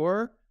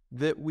sure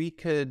that we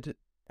could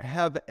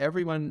have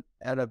everyone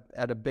at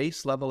a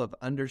base level of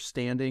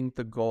understanding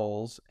the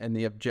goals and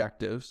the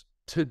objectives,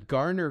 to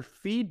garner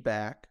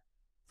feedback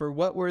for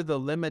what were the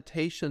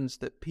limitations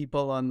that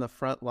people on the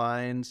front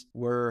lines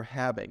were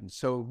having.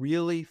 So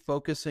really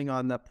focusing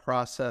on the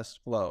process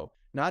flow.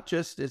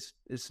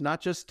 It's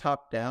not just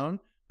top down,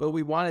 but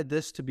we wanted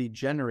this to be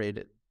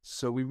generated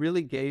So we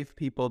really gave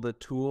people the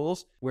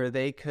tools where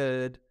they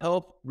could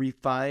help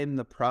refine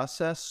the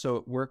process so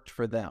it worked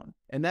for them.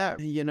 And that,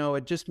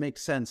 it just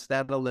makes sense.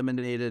 That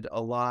eliminated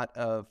a lot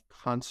of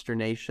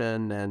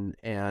consternation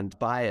and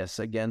bias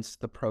against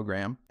the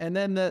program. And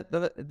then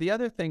the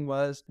other thing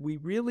was we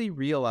really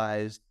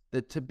realized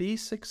that to be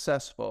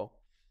successful,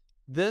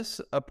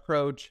 this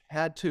approach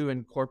had to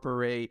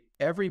incorporate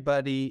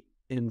everybody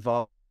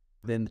involved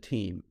in the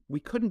team. We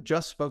couldn't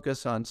just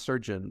focus on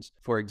surgeons,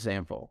 for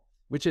example,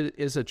 which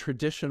is a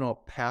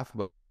traditional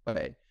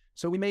pathway.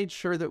 So we made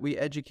sure that we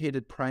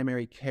educated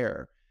primary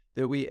care,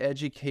 that we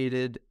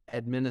educated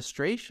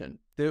administration,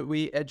 that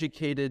we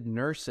educated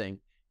nursing,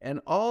 and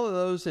all of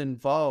those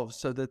involved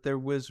so that there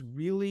was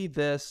really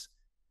this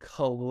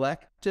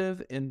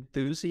collective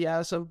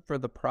enthusiasm for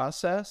the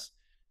process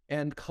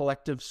and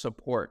collective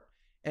support.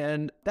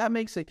 And that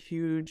makes a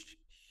huge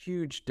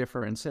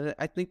difference. And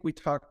I think we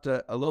talked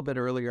a little bit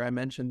earlier, I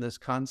mentioned this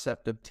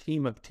concept of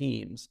team of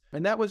teams.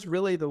 And that was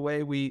really the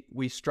way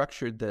we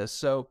structured this.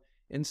 So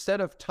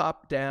instead of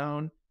top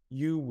down,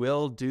 you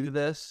will do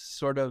this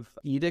sort of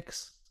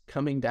edicts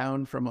coming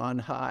down from on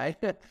high,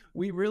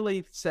 we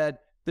really said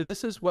that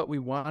this is what we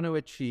want to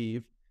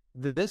achieve.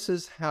 This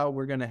is how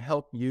we're going to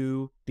help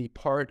you be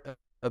part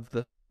of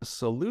the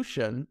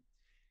solution.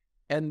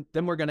 And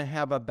then we're going to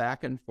have a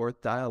back and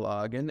forth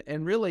dialogue.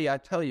 And really, I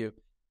tell you,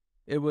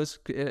 it was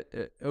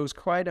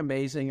quite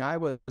amazing. I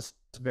was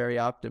very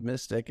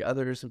optimistic.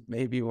 Others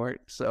maybe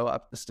weren't so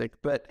optimistic,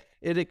 but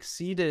it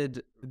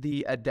exceeded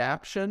the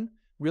adaption,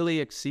 really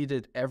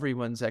exceeded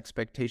everyone's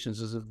expectations.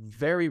 It was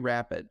very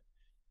rapid.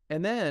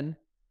 And then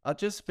I'll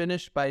just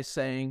finish by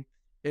saying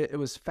it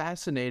was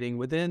fascinating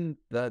within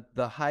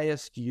the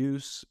highest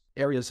use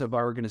areas of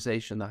our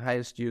organization, the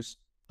highest use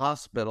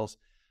hospitals.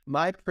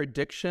 My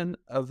prediction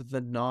of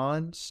the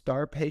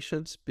non-star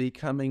patients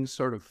becoming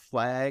sort of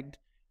flagged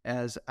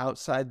as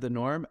outside the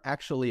norm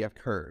actually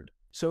occurred.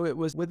 So it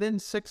was within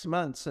 6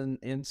 months, and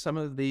in some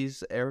of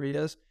these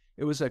areas,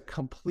 it was a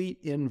complete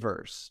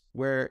inverse,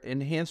 where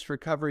enhanced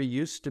recovery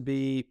used to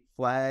be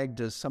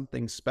flagged as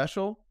something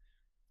special.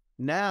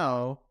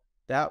 Now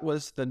that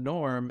was the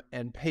norm,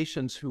 and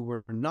patients who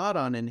were not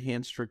on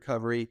enhanced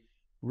recovery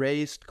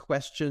raised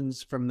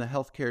questions from the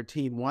healthcare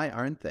team, why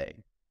aren't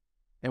they?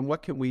 And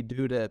what can we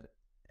do to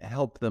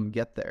help them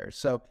get there?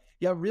 So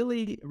yeah,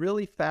 really,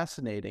 really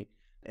fascinating.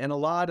 And a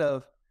lot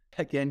of,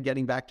 again,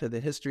 getting back to the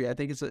history, I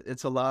think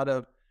it's a lot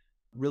of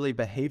really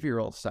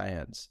behavioral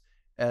science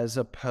as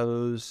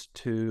opposed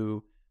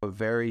to a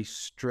very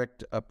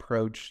strict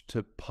approach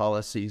to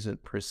policies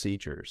and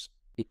procedures.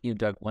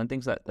 Doug, one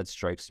thing that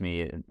strikes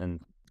me, and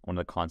one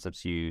of the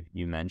concepts you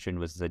mentioned,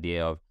 was this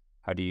idea of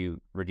how do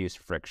you reduce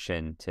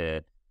friction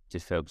to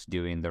folks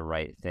doing the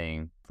right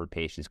thing for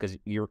patients? Because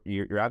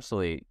you're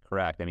absolutely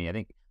correct. I mean, I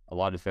think a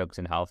lot of folks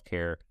in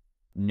healthcare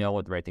know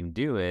what the right thing to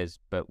do is,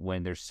 but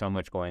when there's so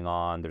much going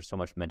on, there's so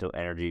much mental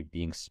energy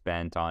being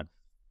spent on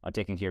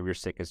taking care of your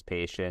sickest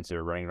patients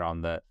or running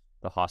around the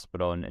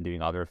hospital and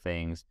doing other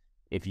things.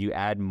 If you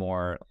add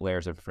more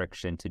layers of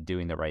friction to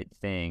doing the right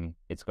thing,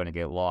 it's going to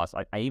get lost.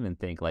 I even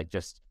think, like,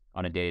 just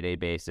on a day-to-day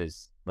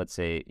basis, let's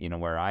say,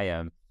 where I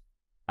am,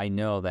 I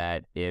know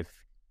that if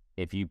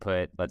you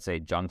put, let's say,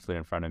 junk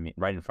food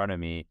right in front of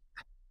me,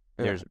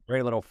 there's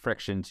very little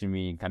friction to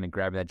me kind of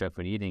grabbing that junk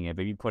food and eating it.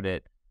 But if you put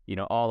it,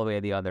 all the way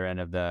at the other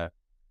end of the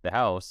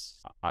house,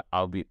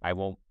 I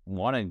won't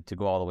want to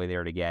go all the way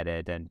there to get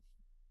it.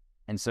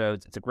 And so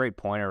it's a great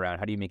point around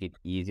how do you make it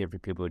easier for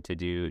people to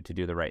do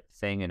the right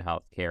thing in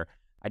healthcare.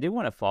 I did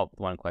want to follow up with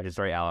one question.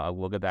 Sorry, Al, I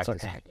will get back to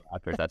that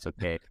after, if that's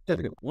okay.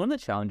 One of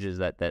the challenges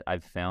that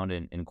I've found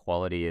in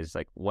quality is,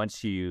 like,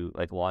 once you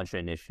launch an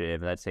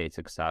initiative, and let's say it's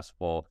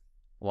successful,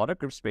 a lot of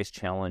groups face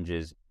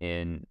challenges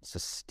in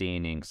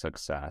sustaining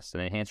success.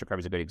 And enhanced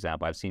recovery is a good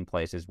example. I've seen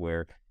places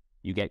where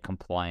you get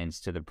compliance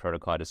to the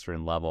protocol at a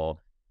certain level,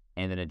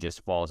 and then it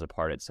just falls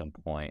apart at some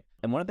point.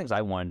 And one of the things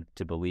I want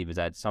to believe is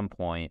that at some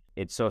point,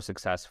 it's so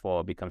successful,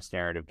 it becomes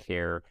standard of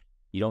care,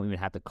 you don't even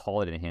have to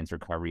call it enhanced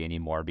recovery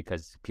anymore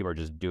because people are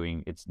just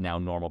doing, it's now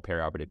normal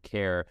perioperative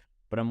care.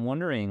 But I'm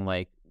wondering,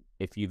 like,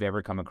 if you've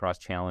ever come across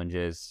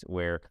challenges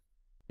where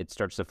it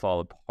starts to fall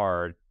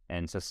apart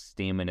and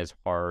sustainment is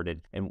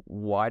hard, and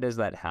why does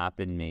that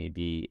happen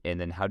maybe? And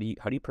then how do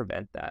you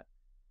prevent that?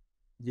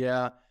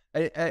 Yeah,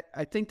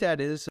 I think that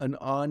is an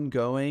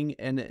ongoing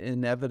and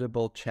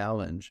inevitable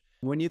challenge.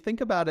 When you think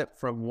about it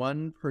from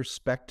one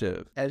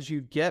perspective, as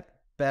you get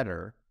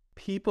better,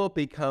 people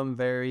become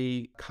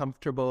very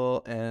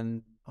comfortable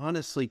and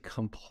honestly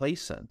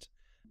complacent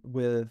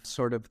with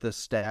sort of the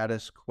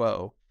status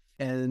quo.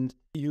 And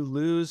you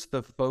lose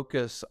the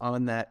focus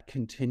on that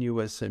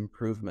continuous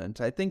improvement.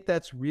 I think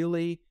that's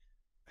really,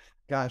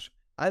 gosh,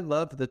 I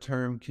love the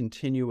term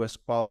continuous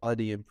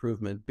quality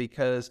improvement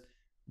because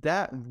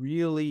that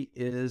really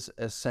is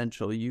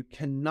essential. You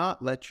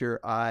cannot let your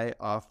eye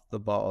off the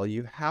ball.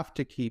 You have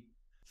to keep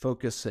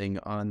focusing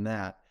on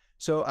that.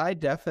 So I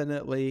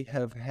definitely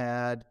have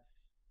had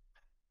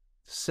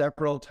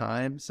several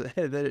times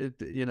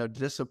that,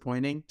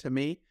 disappointing to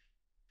me,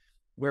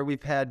 where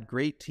we've had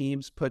great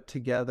teams put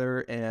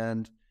together,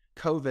 and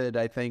COVID,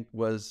 I think,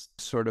 was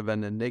sort of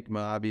an enigma,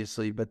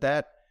 obviously, but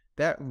that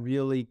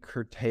really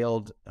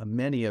curtailed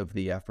many of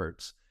the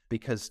efforts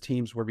because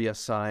teams were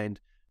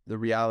reassigned. The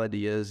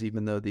reality is,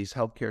 even though these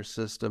healthcare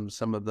systems,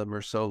 some of them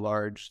are so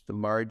large, the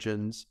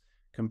margins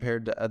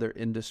compared to other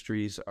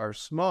industries are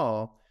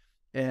small,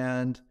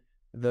 and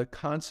the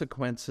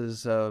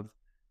consequences of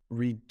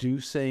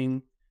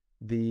reducing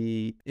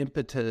the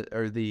impetus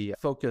or the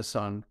focus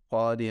on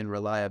quality and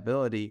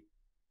reliability,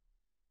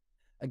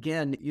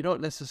 again, you don't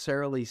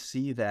necessarily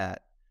see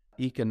that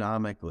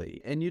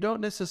economically, and you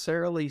don't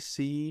necessarily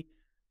see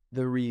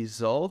the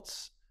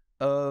results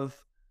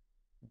of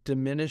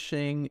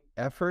diminishing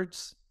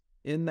efforts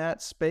in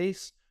that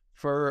space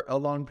for a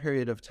long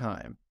period of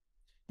time.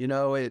 You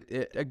know,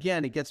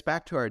 again, it gets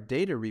back to our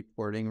data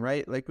reporting,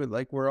 right?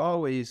 Like we're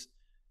always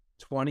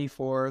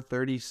 24,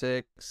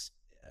 36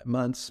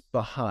 months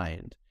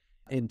behind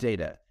in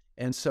data.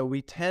 And so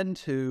we tend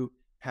to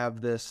have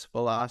this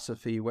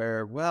philosophy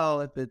where,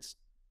 well, if it's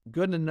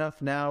good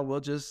enough now, we'll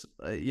just,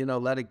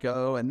 let it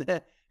go.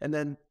 And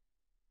then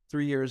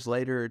 3 years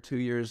later or 2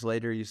 years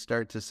later, you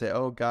start to say,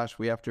 oh gosh,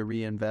 we have to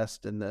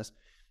reinvest in this.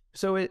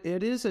 So it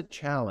is a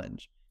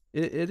challenge.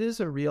 It is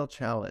a real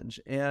challenge.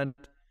 And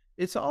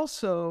it's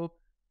also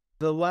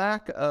the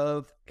lack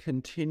of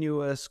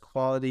continuous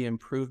quality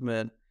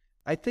improvement,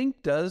 I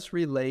think, does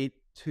relate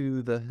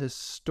to the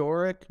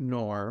historic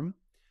norm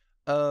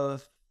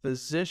of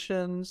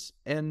physicians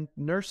and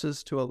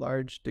nurses to a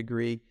large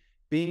degree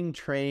being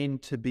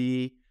trained to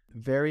be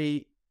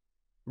very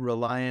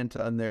reliant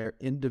on their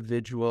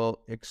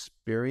individual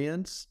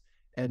experience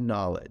and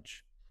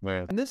knowledge.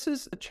 Right. And this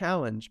is a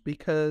challenge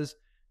because,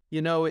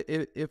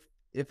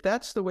 if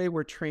that's the way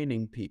we're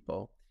training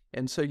people,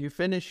 and so you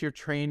finish your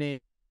training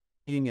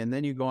and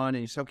then you go on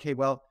and you say, okay,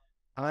 well,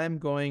 I'm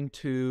going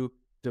to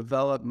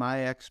develop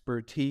my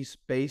expertise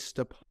based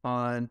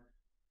upon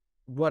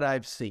what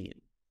I've seen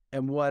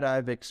and what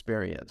I've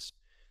experienced.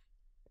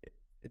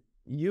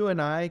 You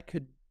and I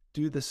could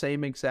do the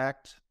same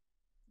exact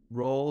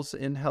roles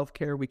in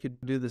healthcare. We could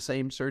do the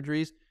same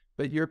surgeries,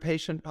 but your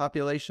patient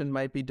population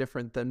might be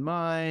different than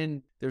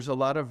mine. There's a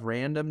lot of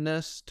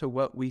randomness to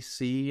what we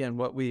see and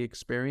what we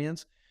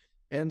experience.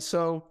 And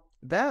so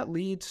that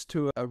leads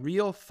to a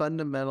real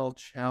fundamental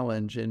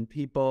challenge in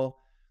people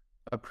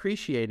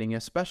appreciating,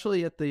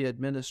 especially at the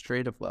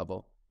administrative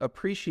level,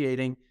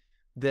 appreciating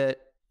that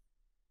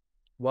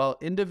while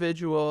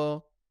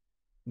individual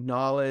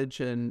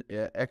knowledge and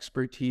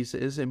expertise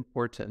is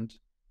important,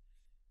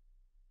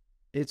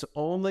 it's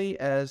only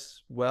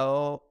as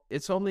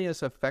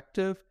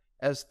effective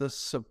as the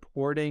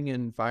supporting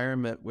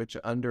environment which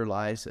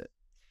underlies it.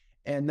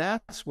 And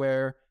that's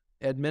where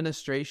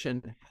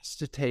administration has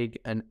to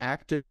take an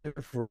active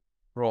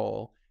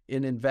role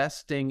in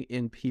investing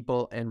in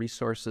people and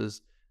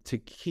resources to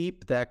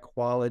keep that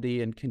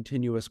quality and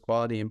continuous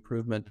quality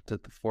improvement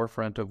at the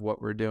forefront of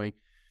what we're doing.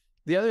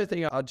 The other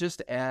thing I'll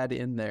just add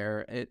in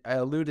there, I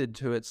alluded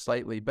to it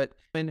slightly, but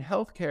in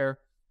healthcare,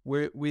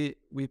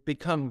 we've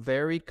become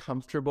very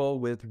comfortable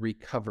with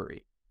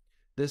recovery.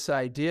 This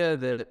idea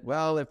that,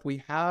 well, if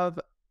we have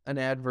an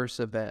adverse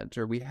event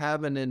or we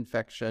have an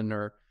infection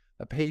or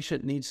a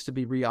patient needs to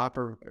be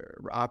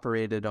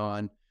operated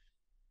on,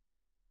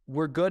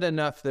 we're good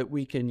enough that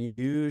we can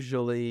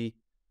usually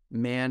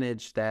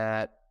manage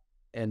that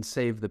and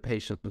save the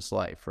patient's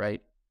life,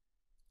 right?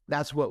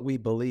 That's what we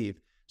believe.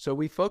 So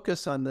we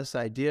focus on this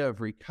idea of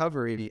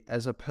recovery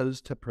as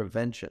opposed to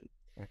prevention.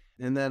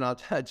 And then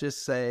I'll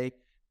just say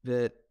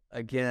that,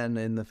 again,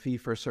 in the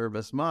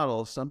fee-for-service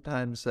model,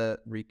 sometimes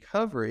that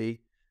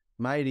recovery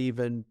might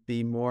even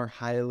be more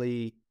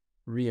highly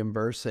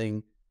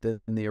reimbursing than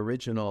the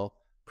original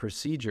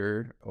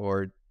procedure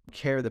or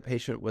care the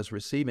patient was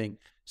receiving.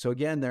 So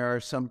again, there are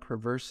some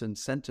perverse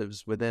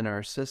incentives within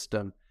our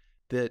system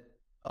that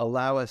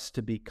allow us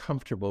to be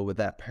comfortable with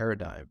that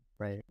paradigm.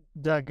 Right.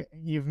 Doug,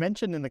 you've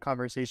mentioned in the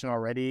conversation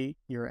already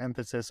your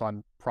emphasis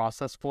on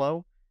process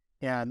flow,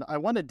 and I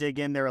want to dig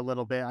in there a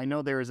little bit. I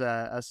know there's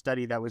a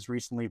study that was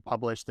recently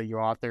published that you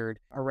authored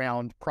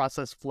around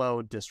process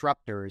flow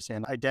disruptors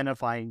and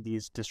identifying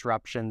these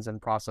disruptions in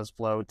process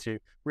flow to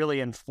really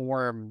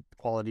inform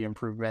quality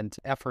improvement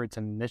efforts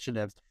and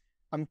initiatives.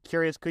 I'm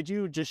curious, could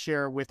you just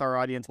share with our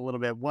audience a little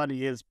bit, what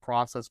is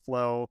process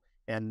flow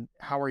and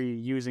how are you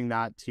using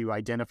that to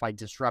identify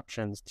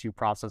disruptions to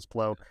process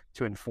flow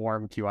to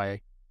inform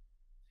QIA?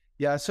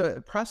 Yeah, so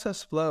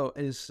process flow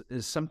is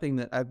something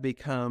that I've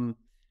become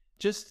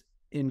just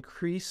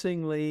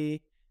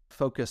increasingly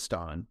focused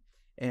on,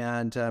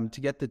 and to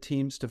get the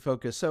teams to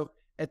focus. So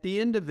at the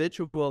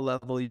individual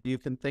level, you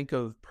can think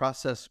of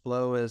process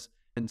flow as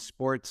in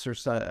sports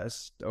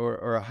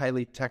or a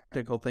highly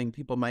technical thing.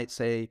 People might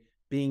say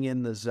being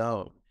in the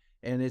zone,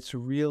 and it's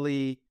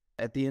really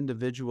at the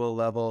individual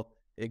level,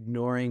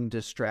 ignoring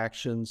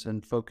distractions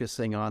and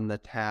focusing on the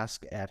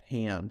task at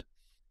hand.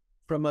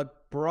 From a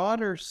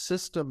broader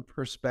system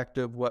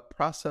perspective, what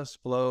process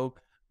flow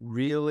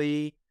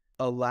really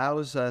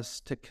allows us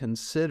to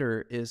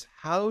consider is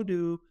how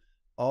do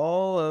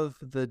all of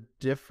the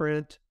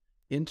different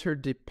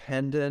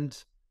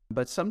interdependent,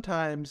 but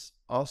sometimes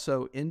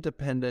also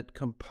independent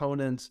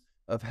components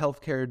of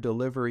healthcare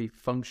delivery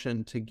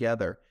function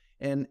together.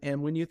 And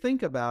when you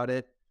think about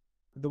it,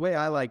 the way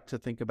I like to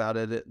think about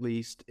it, at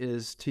least,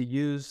 is to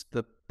use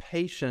the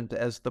patient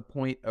as the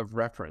point of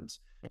reference.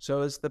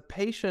 So as the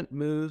patient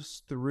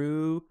moves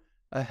through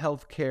a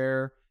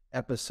healthcare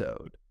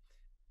episode,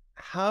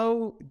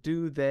 how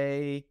does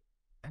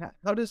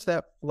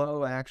that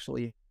flow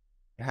actually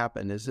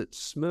happen? Is it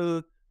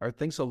smooth? Are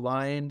things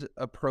aligned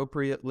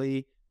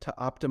appropriately to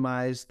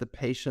optimize the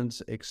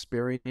patient's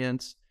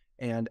experience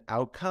and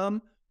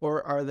outcome,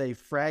 or are they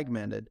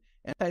fragmented?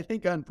 And I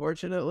think,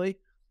 unfortunately,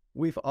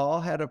 we've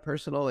all had a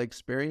personal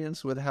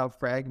experience with how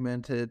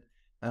fragmented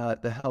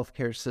the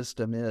healthcare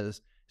system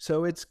is.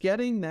 So it's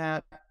getting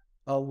that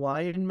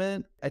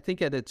alignment. I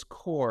think at its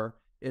core,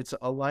 it's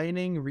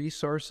aligning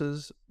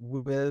resources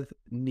with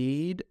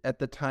need at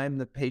the time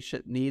the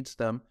patient needs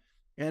them.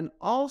 And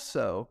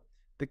also,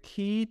 the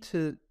key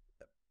to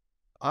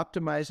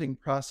optimizing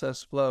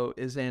process flow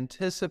is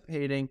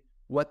anticipating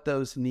what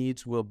those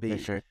needs will be.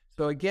 Sure.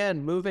 So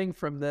again, moving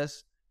from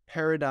this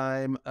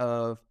paradigm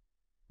of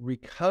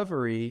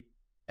recovery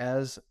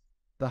as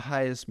the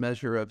highest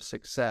measure of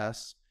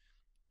success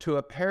to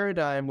a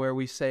paradigm where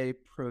we say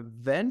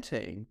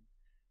preventing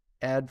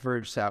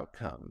adverse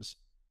outcomes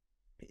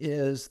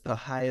is the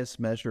highest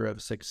measure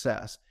of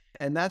success.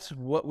 And that's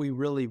what we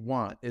really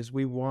want, is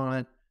we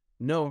want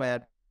no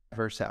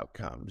adverse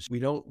outcomes. We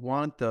don't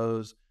want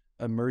those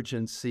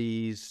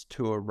emergencies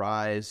to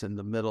arise in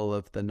the middle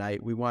of the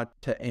night. We want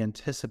to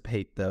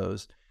anticipate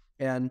those.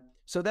 And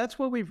so that's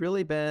what we've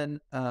really been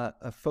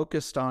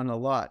focused on a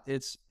lot.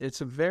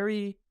 It's a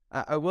very,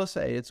 I will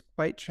say, it's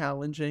quite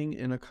challenging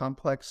in a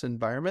complex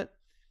environment.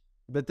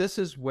 But this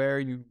is where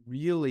you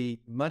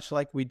really, much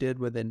like we did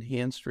with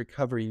enhanced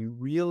recovery, you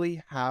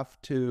really have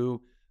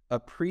to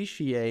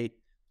appreciate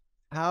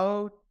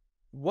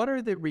what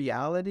are the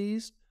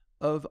realities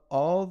of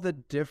all the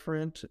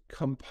different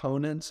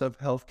components of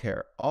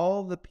healthcare,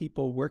 all the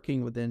people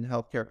working within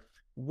healthcare.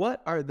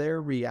 What are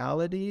their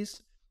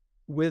realities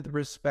with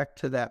respect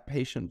to that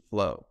patient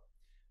flow?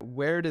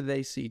 Where do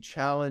they see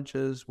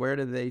challenges? Where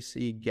do they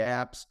see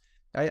gaps?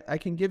 I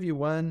can give you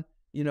one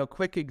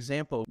quick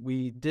example.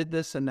 We did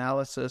this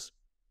analysis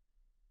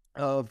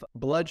of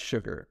blood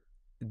sugar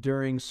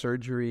during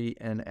surgery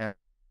and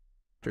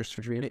after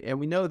surgery. And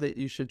we know that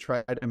you should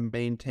try to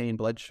maintain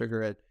blood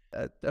sugar at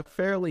a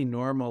fairly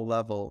normal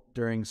level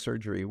during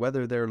surgery,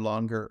 whether they're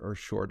longer or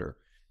shorter.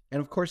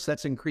 And of course,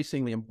 that's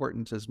increasingly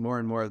important as more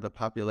and more of the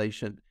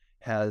population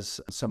has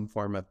some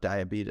form of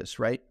diabetes,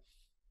 right?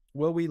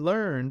 Well, we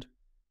learned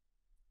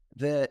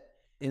that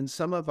in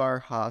some of our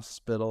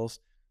hospitals,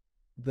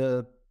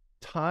 the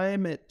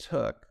time it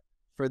took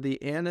for the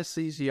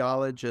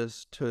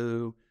anesthesiologist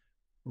to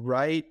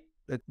write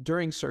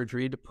during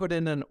surgery, to put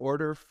in an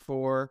order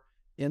for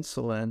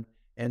insulin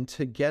and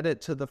to get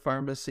it to the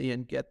pharmacy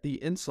and get the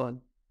insulin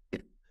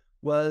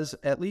was,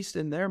 at least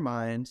in their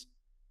minds,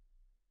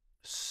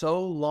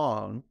 so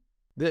long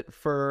that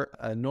for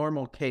a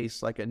normal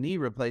case like a knee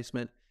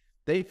replacement,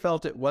 they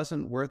felt it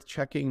wasn't worth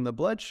checking the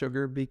blood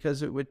sugar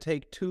because it would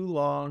take too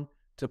long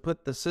to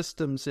put the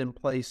systems in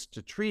place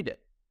to treat it.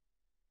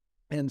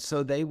 And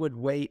so they would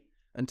wait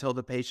until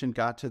the patient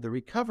got to the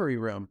recovery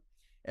room.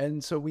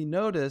 And so we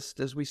noticed,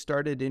 as we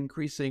started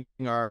increasing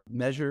our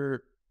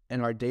measure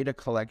and our data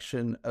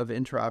collection of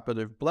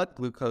intraoperative blood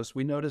glucose,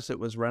 we noticed it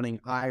was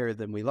running higher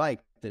than we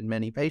liked in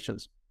many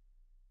patients.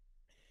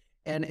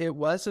 And it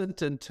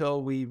wasn't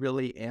until we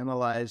really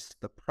analyzed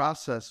the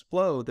process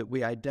flow that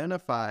we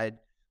identified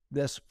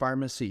this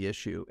pharmacy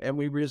issue. And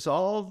we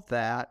resolved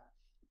that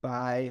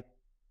by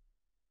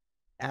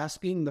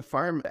asking the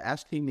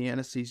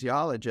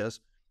anesthesiologist,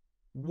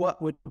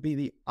 what would be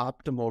the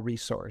optimal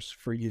resource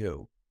for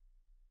you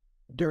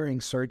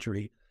during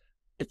surgery?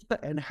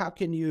 And how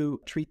can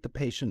you treat the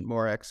patient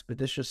more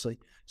expeditiously?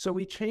 So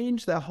we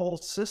changed that whole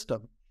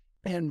system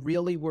and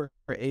really were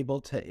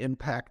able to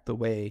impact the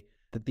way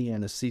that the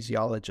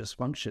anesthesiologists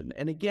function.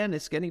 And again,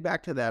 it's getting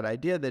back to that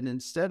idea that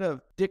instead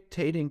of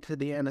dictating to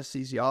the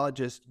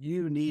anesthesiologist,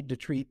 you need to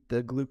treat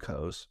the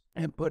glucose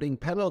and putting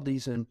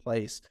penalties in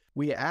place,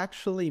 we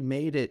actually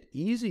made it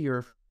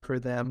easier for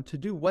them to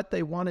do what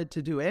they wanted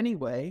to do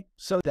anyway.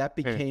 So that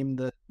became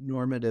the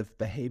normative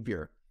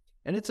behavior.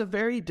 And it's a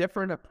very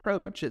different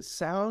approach. It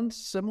sounds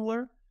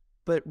similar,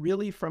 but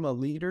really from a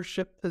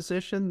leadership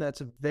position,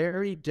 that's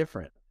very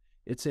different.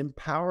 It's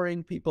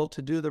empowering people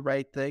to do the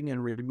right thing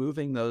and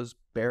removing those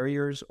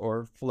barriers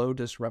or flow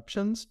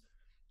disruptions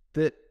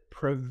that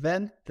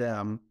prevent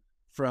them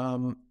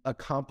from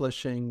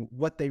accomplishing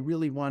what they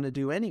really want to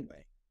do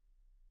anyway.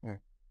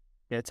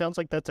 Yeah, it sounds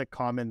like that's a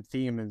common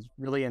theme, is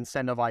really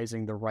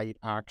incentivizing the right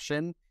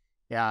action.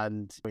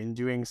 And in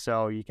doing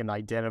so, you can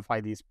identify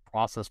these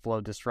process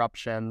flow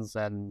disruptions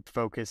and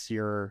focus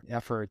your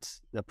efforts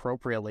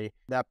appropriately.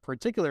 That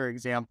particular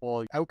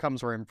example,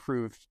 outcomes were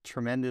improved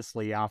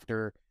tremendously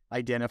after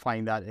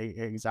identifying that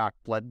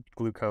exact blood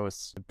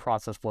glucose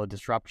process flow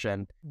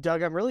disruption.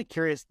 Doug, I'm really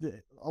curious.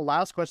 A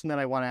last question that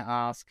I want to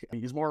ask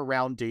is more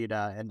around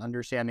data and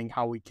understanding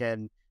how we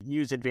can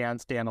use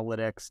advanced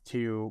analytics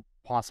to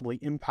possibly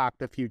impact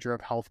the future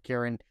of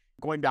healthcare. And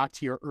going back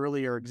to your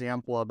earlier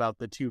example about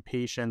the two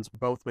patients,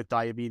 both with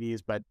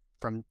diabetes, but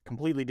from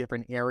completely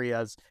different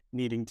areas,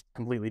 needing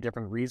completely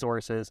different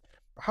resources,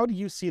 how do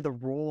you see the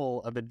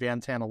role of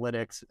advanced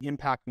analytics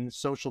impacting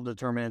social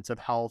determinants of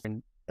health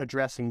and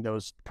addressing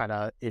those kind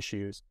of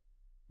issues?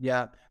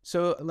 Yeah.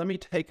 So let me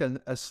take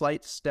a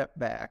slight step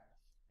back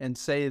and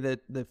say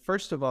that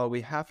first of all,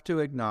 we have to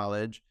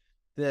acknowledge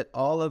that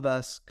all of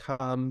us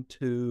come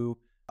to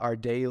our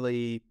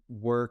daily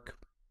work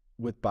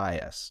with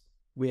bias.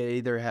 We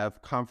either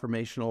have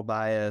conformational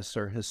bias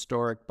or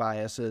historic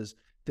biases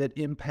that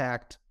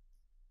impact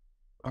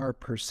our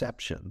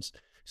perceptions.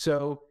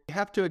 So you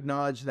have to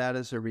acknowledge that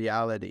as a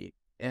reality.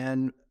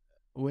 And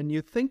when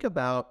you think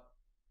about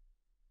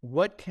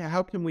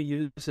how can we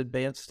use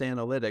advanced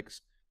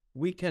analytics,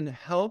 we can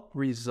help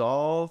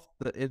resolve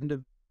the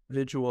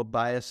individual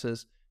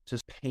biases to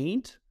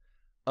paint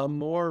a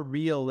more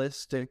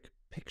realistic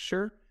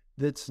picture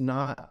that's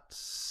not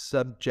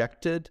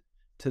subjected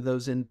to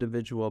those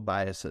individual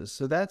biases.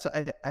 So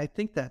I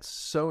think that's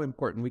so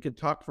important. We could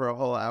talk for a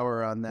whole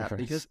hour on that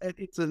because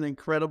it's an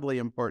incredibly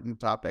important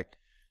topic.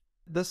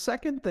 The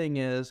second thing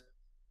is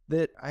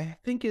that I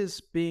think is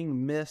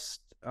being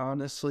missed,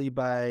 honestly,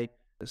 by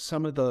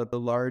some of the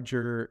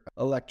larger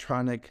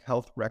electronic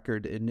health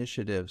record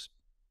initiatives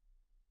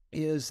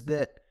is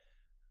that,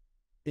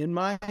 in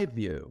my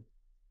view,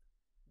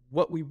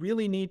 what we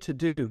really need to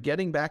do,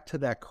 getting back to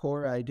that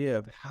core idea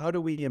of how do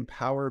we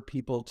empower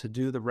people to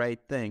do the right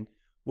thing,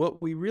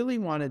 what we really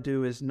want to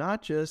do is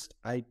not just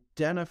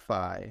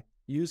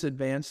use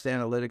advanced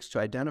analytics to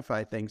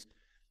identify things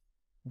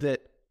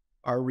that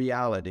are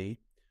reality.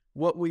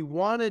 What we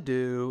want to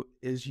do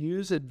is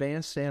use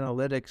advanced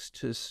analytics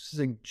to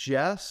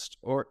suggest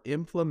or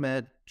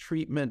implement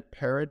treatment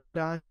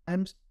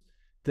paradigms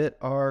that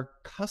are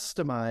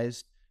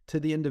customized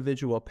to the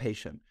individual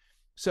patient.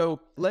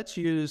 So let's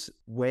use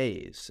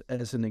Waze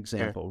as an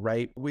example,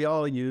 right? We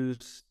all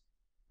use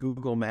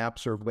Google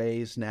Maps or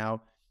Waze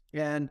now,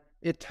 and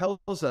it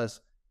tells us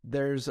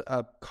there's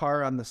a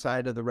car on the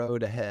side of the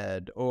road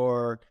ahead,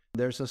 or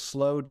there's a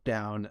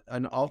slowdown,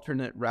 an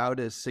alternate route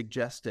is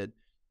suggested.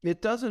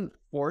 It doesn't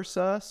force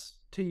us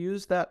to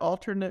use that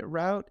alternate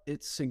route,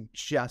 it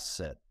suggests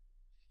it.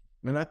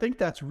 And I think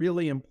that's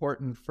really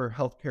important for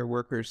healthcare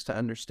workers to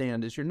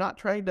understand, is you're not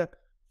trying to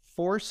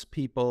force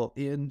people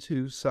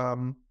into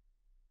some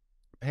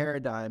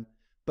paradigm,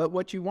 but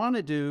what you want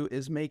to do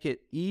is make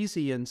it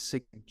easy and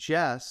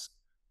suggest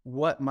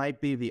what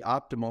might be the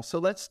optimal. So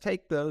let's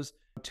take those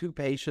two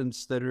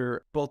patients that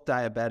are both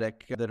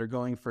diabetic that are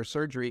going for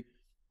surgery.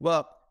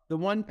 Well, the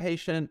one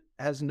patient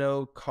has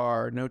no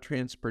car, no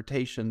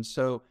transportation,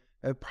 so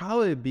it'd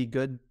probably be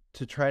good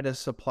to try to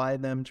supply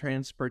them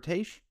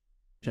transportation.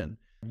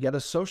 Get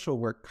a social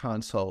work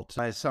consult.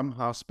 Some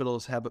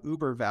hospitals have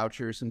Uber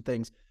vouchers and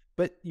things,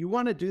 but you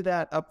want to do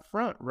that up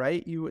front,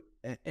 right? You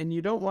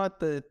don't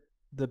want the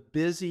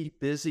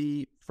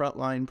busy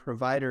frontline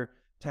provider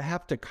to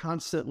have to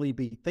constantly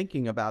be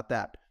thinking about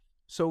that.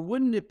 So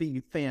wouldn't it be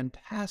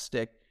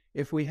fantastic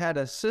if we had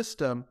a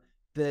system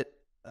that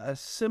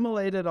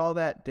assimilated all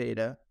that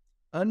data,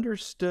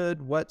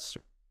 understood what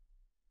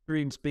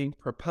streams being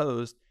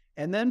proposed,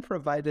 and then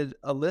provided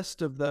a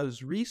list of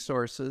those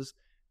resources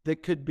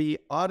that could be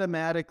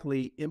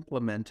automatically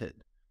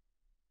implemented?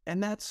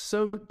 And that's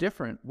so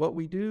different. What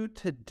we do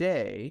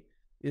today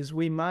is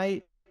we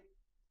might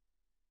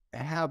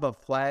have a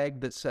flag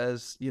that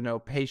says,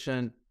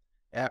 patient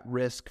at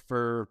risk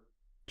for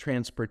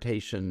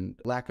transportation,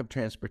 lack of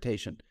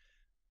transportation.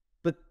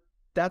 But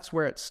that's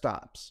where it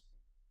stops.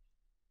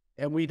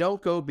 And we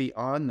don't go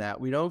beyond that.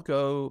 We don't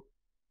go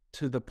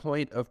to the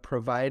point of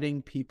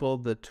providing people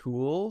the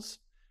tools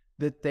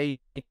that they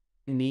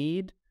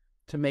need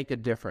to make a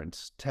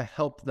difference, to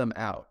help them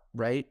out,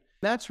 right?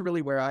 That's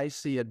really where I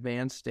see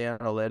advanced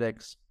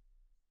analytics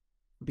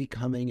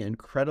becoming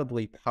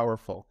incredibly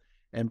powerful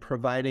and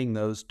providing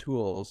those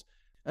tools.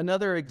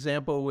 Another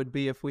example would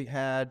be if we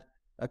had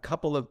a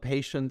couple of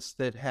patients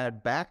that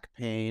had back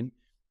pain,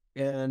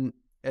 and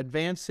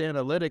advanced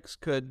analytics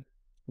could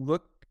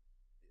look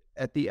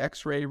at the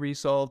x-ray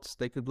results,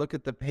 they could look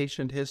at the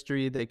patient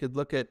history, they could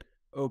look at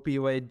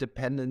opioid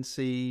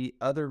dependency,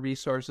 other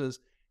resources,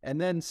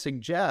 and then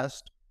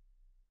suggest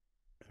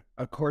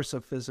a course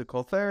of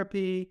physical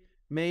therapy,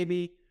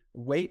 maybe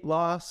weight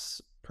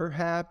loss,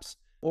 perhaps,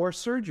 or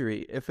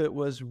surgery if it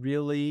was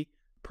really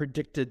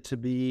predicted to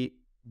be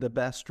the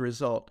best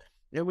result.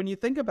 And when you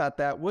think about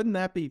that, wouldn't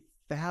that be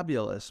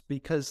fabulous?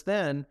 Because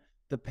then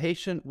the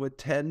patient would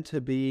tend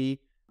to be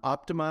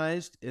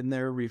optimized in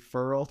their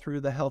referral through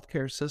the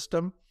healthcare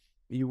system.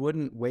 You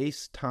wouldn't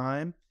waste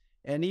time.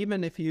 And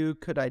even if you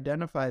could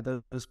identify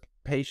those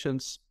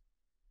patients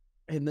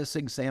in this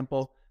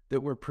example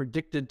that were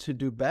predicted to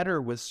do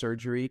better with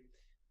surgery,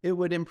 it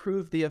would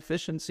improve the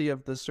efficiency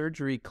of the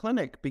surgery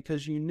clinic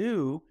because you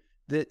knew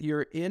that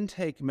your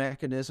intake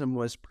mechanism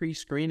was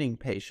pre-screening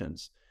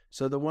patients.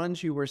 So the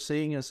ones you were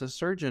seeing as a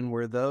surgeon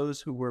were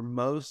those who were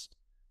most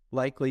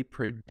likely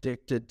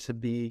predicted to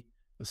be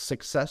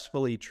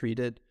successfully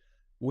treated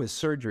with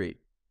surgery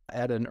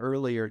at an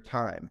earlier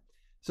time.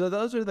 So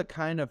those are the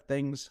kind of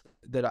things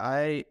that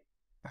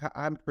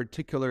I'm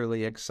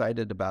particularly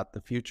excited about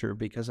the future,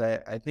 because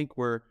I think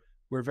we're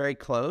very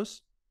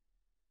close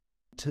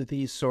to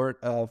these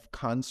sort of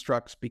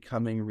constructs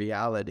becoming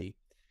reality.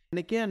 And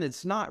again,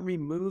 it's not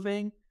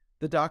removing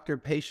the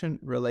doctor-patient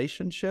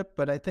relationship,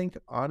 but I think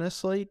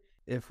honestly,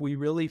 if we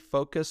really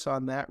focus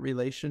on that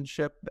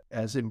relationship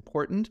as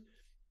important,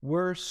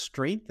 we're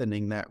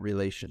strengthening that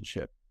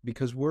relationship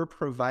because we're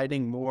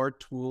providing more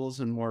tools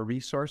and more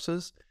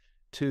resources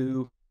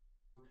to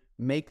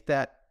make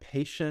that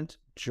patient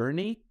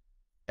journey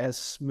as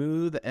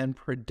smooth and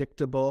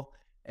predictable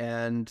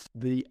and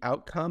the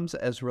outcomes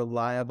as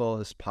reliable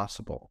as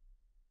possible.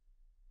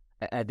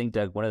 I think,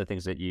 Doug, one of the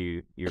things that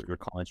your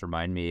comments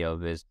remind me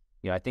of is,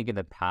 I think in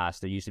the past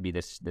there used to be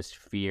this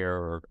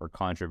fear or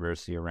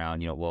controversy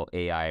around, will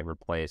AI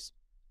replace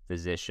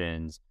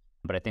physicians?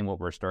 But I think what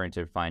we're starting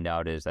to find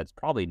out is that's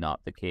probably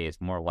not the case.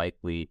 More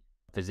likely,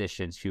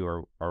 physicians who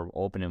are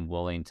open and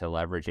willing to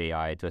leverage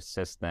AI to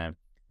assist them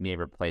may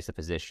replace the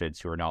physicians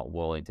who are not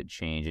willing to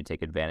change and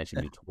take advantage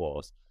of new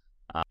tools.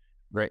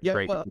 Great.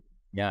 Well,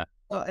 Yeah.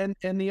 Well,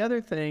 and the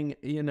other thing,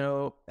 I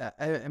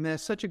mean,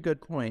 that's such a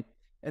good point.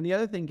 And the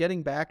other thing,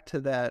 getting back to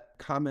that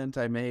comment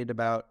I made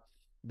about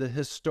the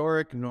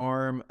historic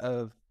norm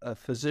of a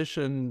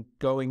physician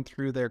going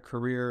through their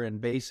career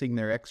and basing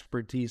their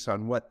expertise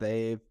on what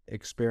they've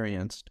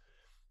experienced.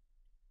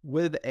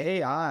 With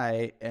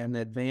AI and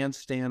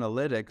advanced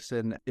analytics,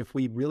 and if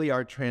we really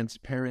are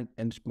transparent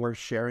and we're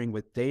sharing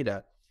with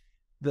data,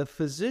 the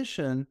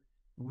physician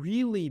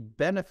really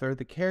benefits, or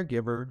the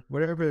caregiver,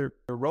 whatever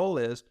the role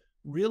is,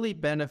 really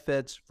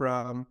benefits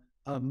from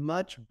a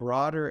much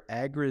broader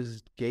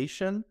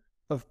aggregation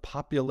of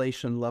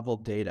population level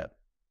data.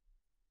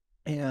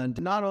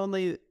 And not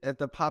only at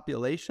the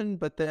population,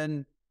 but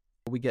then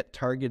we get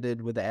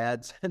targeted with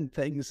ads and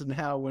things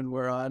now when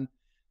we're on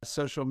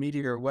social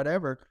media or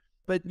whatever.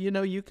 But,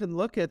 you can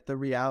look at the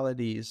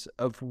realities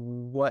of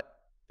what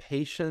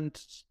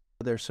patients,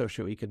 their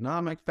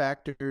socioeconomic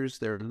factors,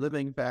 their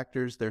living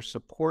factors, their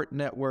support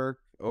network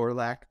or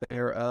lack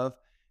thereof.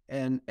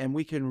 And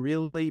we can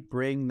really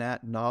bring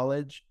that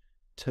knowledge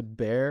to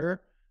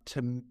bear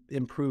to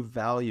improve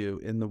value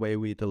in the way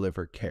we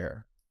deliver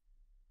care.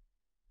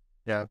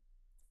 Yeah.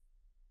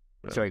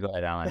 Sorry, go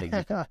ahead,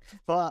 Alan.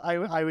 Well,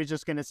 I was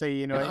just going to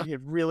say,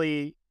 it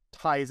really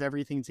ties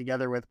everything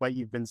together with what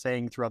you've been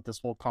saying throughout this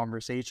whole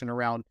conversation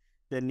around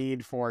the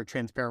need for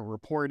transparent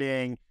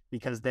reporting,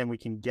 because then we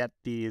can get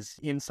these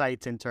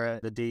insights into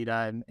the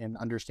data and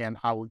understand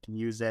how we can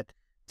use it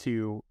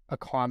to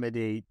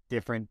accommodate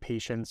different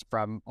patients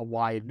from a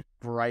wide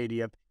variety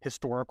of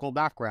historical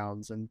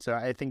backgrounds. And so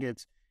I think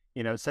it's,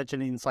 such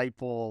an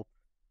insightful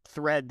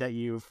thread that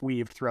you've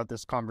weaved throughout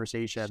this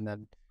conversation.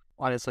 And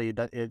honestly,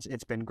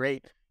 it's been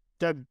great.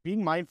 Doug,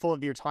 being mindful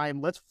of your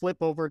time, let's flip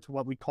over to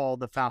what we call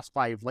the Fast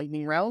 5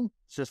 lightning round.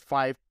 It's just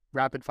 5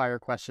 rapid fire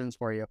questions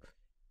for you.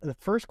 The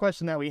first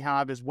question that we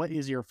have is, what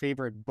is your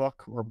favorite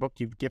book or book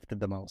you've gifted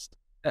the most?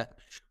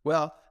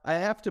 Well, I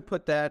have to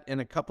put that in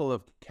a couple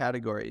of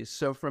categories.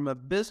 So from a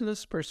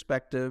business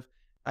perspective,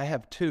 I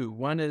have 2.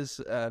 One is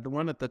the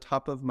one at the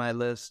top of my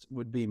list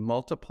would be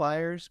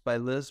Multipliers by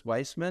Liz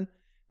Weissman.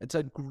 It's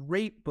a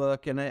great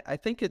book, and I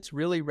think it's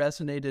really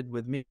resonated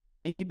with me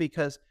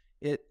because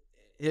it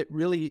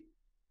really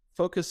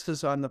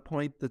focuses on the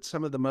point that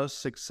some of the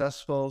most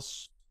successful,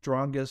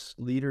 strongest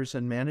leaders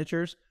and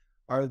managers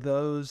are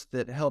those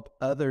that help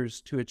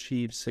others to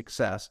achieve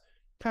success.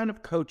 Kind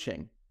of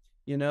coaching.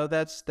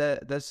 That's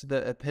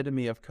the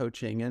epitome of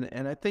coaching.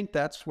 And I think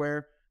that's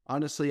where,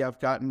 honestly, I've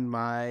gotten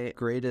my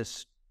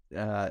greatest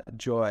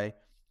joy.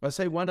 I'll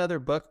say one other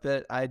book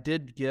that I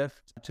did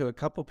gift to a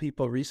couple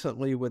people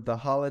recently with the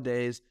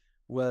holidays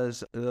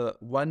was The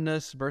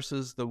Oneness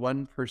versus the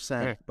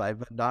 1% by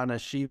Vandana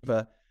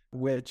Shiva,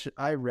 which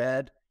I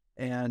read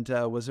and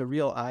was a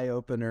real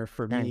eye-opener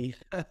for me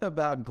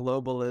about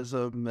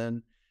globalism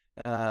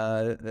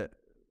and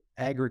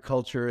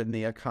agriculture and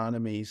the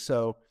economy.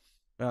 So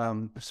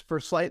for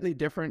slightly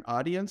different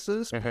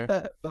audiences,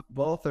 but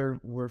both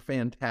were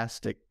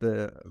fantastic,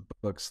 the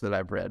books that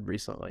I've read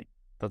recently.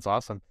 That's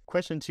awesome.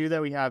 Question 2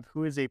 that we have,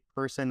 who is a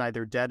person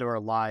either dead or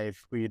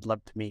alive who you'd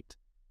love to meet?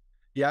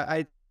 Yeah,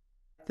 I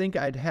think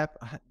I'd have,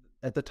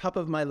 at the top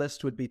of my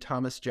list would be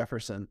Thomas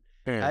Jefferson.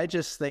 I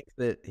just think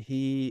that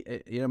he,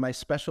 my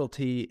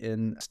specialty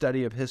in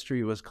study of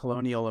history was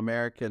colonial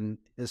American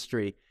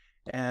history.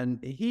 And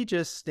he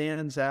just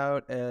stands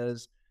out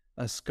as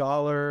a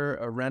scholar,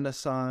 a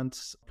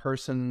Renaissance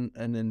person,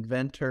 an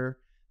inventor,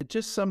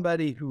 just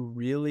somebody who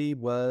really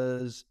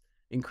was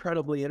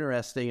incredibly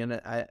interesting.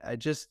 And I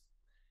just,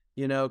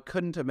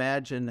 couldn't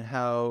imagine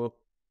how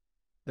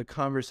the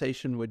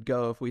conversation would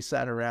go if we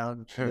sat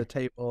around the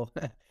table.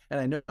 And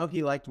I know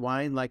he liked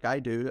wine like I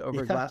do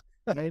over a glass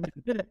of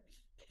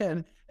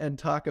wine and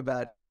talk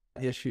about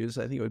issues,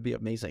 I think it would be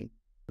amazing.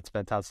 That's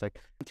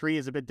fantastic. 3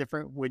 is a bit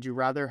different. Would you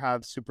rather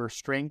have super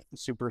strength,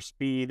 super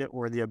speed,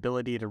 or the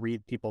ability to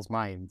read people's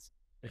minds?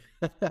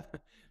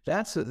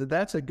 That's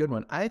a good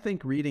one. I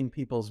think reading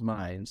people's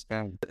minds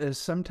is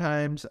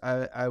sometimes,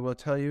 I will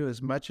tell you,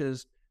 as much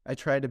as I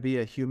try to be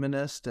a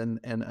humanist and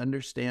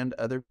understand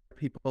other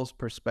people's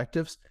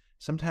perspectives,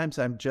 sometimes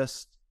I'm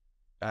just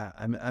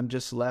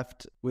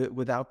left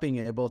without being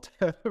able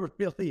to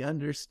really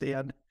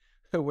understand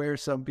where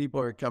some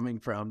people are coming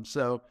from.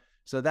 So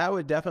that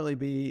would definitely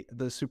be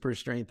the super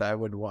strength I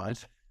would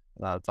want.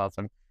 That's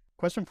awesome.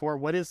 Question 4,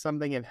 what is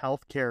something in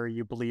healthcare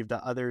you believe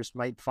that others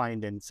might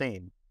find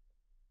insane?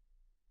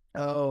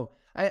 Oh,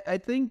 I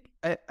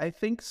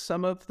think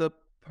some of the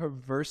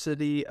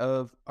perversity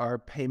of our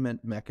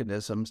payment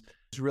mechanisms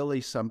is really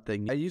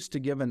something. I used to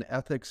give an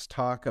ethics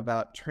talk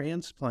about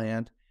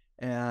transplant,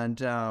 and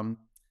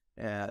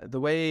the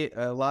way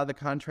a lot of the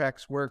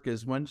contracts work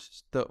is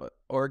once the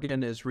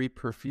organ is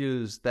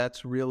reperfused,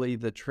 that's really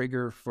the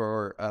trigger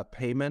for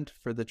payment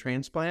for the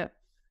transplant.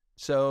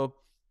 So,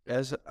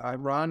 as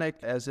ironic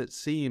as it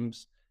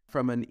seems,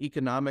 from an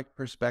economic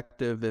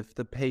perspective, if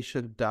the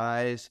patient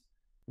dies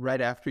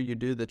right after you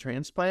do the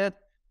transplant,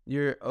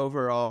 your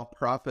overall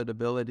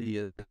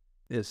profitability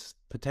is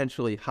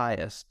potentially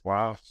highest.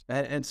 Wow.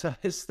 And so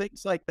it's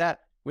things like that.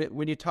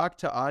 When you talk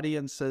to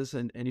audiences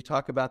and you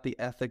talk about the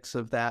ethics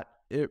of that,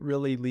 it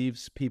really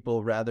leaves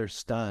people rather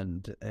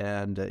stunned.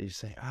 And you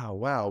say, oh,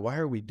 wow, why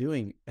are we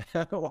doing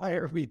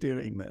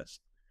this?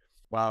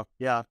 Wow.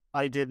 Yeah,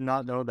 I did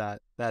not know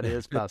that. That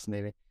is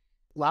fascinating.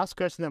 Last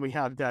question that we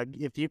have, Doug,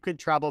 if you could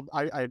travel,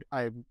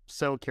 I'm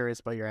so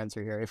curious about your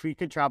answer here. If you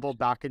could travel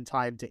back in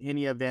time to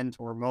any event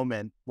or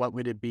moment, what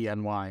would it be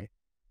and why?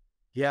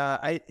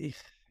 Yeah,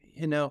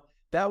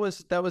 that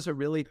was a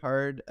really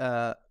hard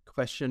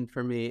question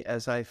for me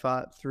as I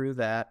thought through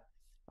that.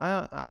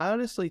 I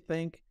honestly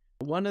think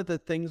one of the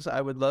things I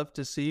would love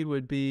to see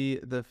would be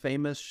the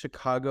famous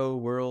Chicago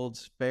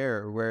World's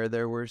Fair, where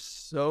there were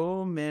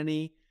so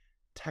many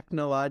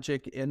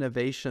technologic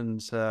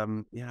innovations,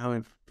 from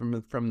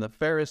the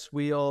Ferris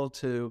wheel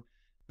to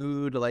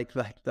food, like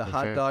the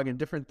hot dog and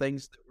different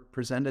things that were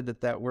presented at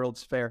that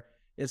World's Fair.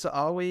 It's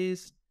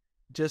always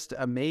just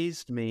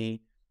amazed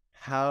me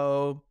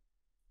how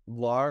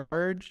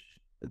large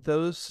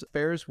those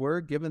fairs were,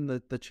 given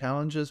the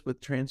challenges with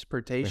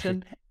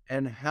transportation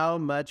and how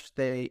much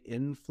they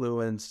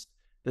influenced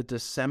the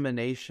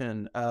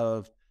dissemination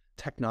of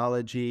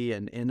technology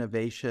and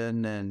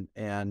innovation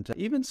and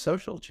even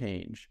social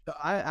change.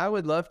 I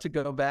would love to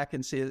go back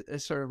and see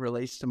it sort of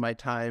relates to my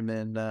time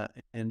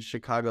in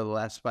Chicago the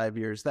last 5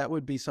 years. That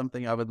would be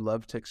something I would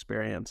love to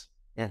experience.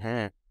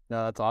 No,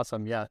 that's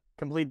awesome. Yeah.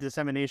 Complete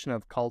dissemination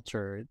of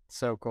culture. It's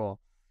so cool.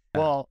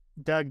 Well,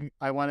 Doug,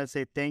 I want to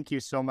say thank you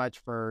so much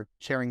for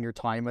sharing your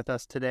time with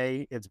us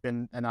today. It's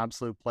been an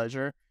absolute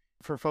pleasure.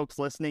 For folks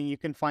listening, you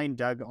can find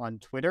Doug on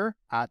Twitter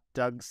at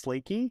Doug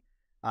Slakey.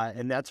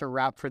 And that's a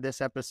wrap for this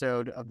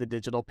episode of The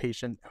Digital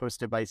Patient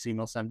hosted by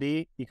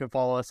SeamlessMD. You can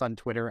follow us on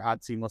Twitter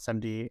at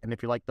SeamlessMD. And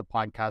if you like the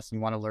podcast and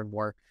you want to learn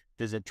more,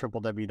 visit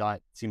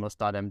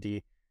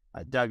www.seamless.md.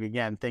 Doug,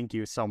 again, thank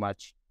you so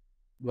much.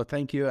 Well,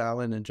 thank you,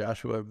 Alan and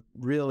Joshua.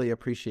 Really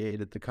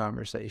appreciated the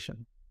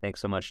conversation. Thanks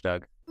so much,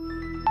 Doug.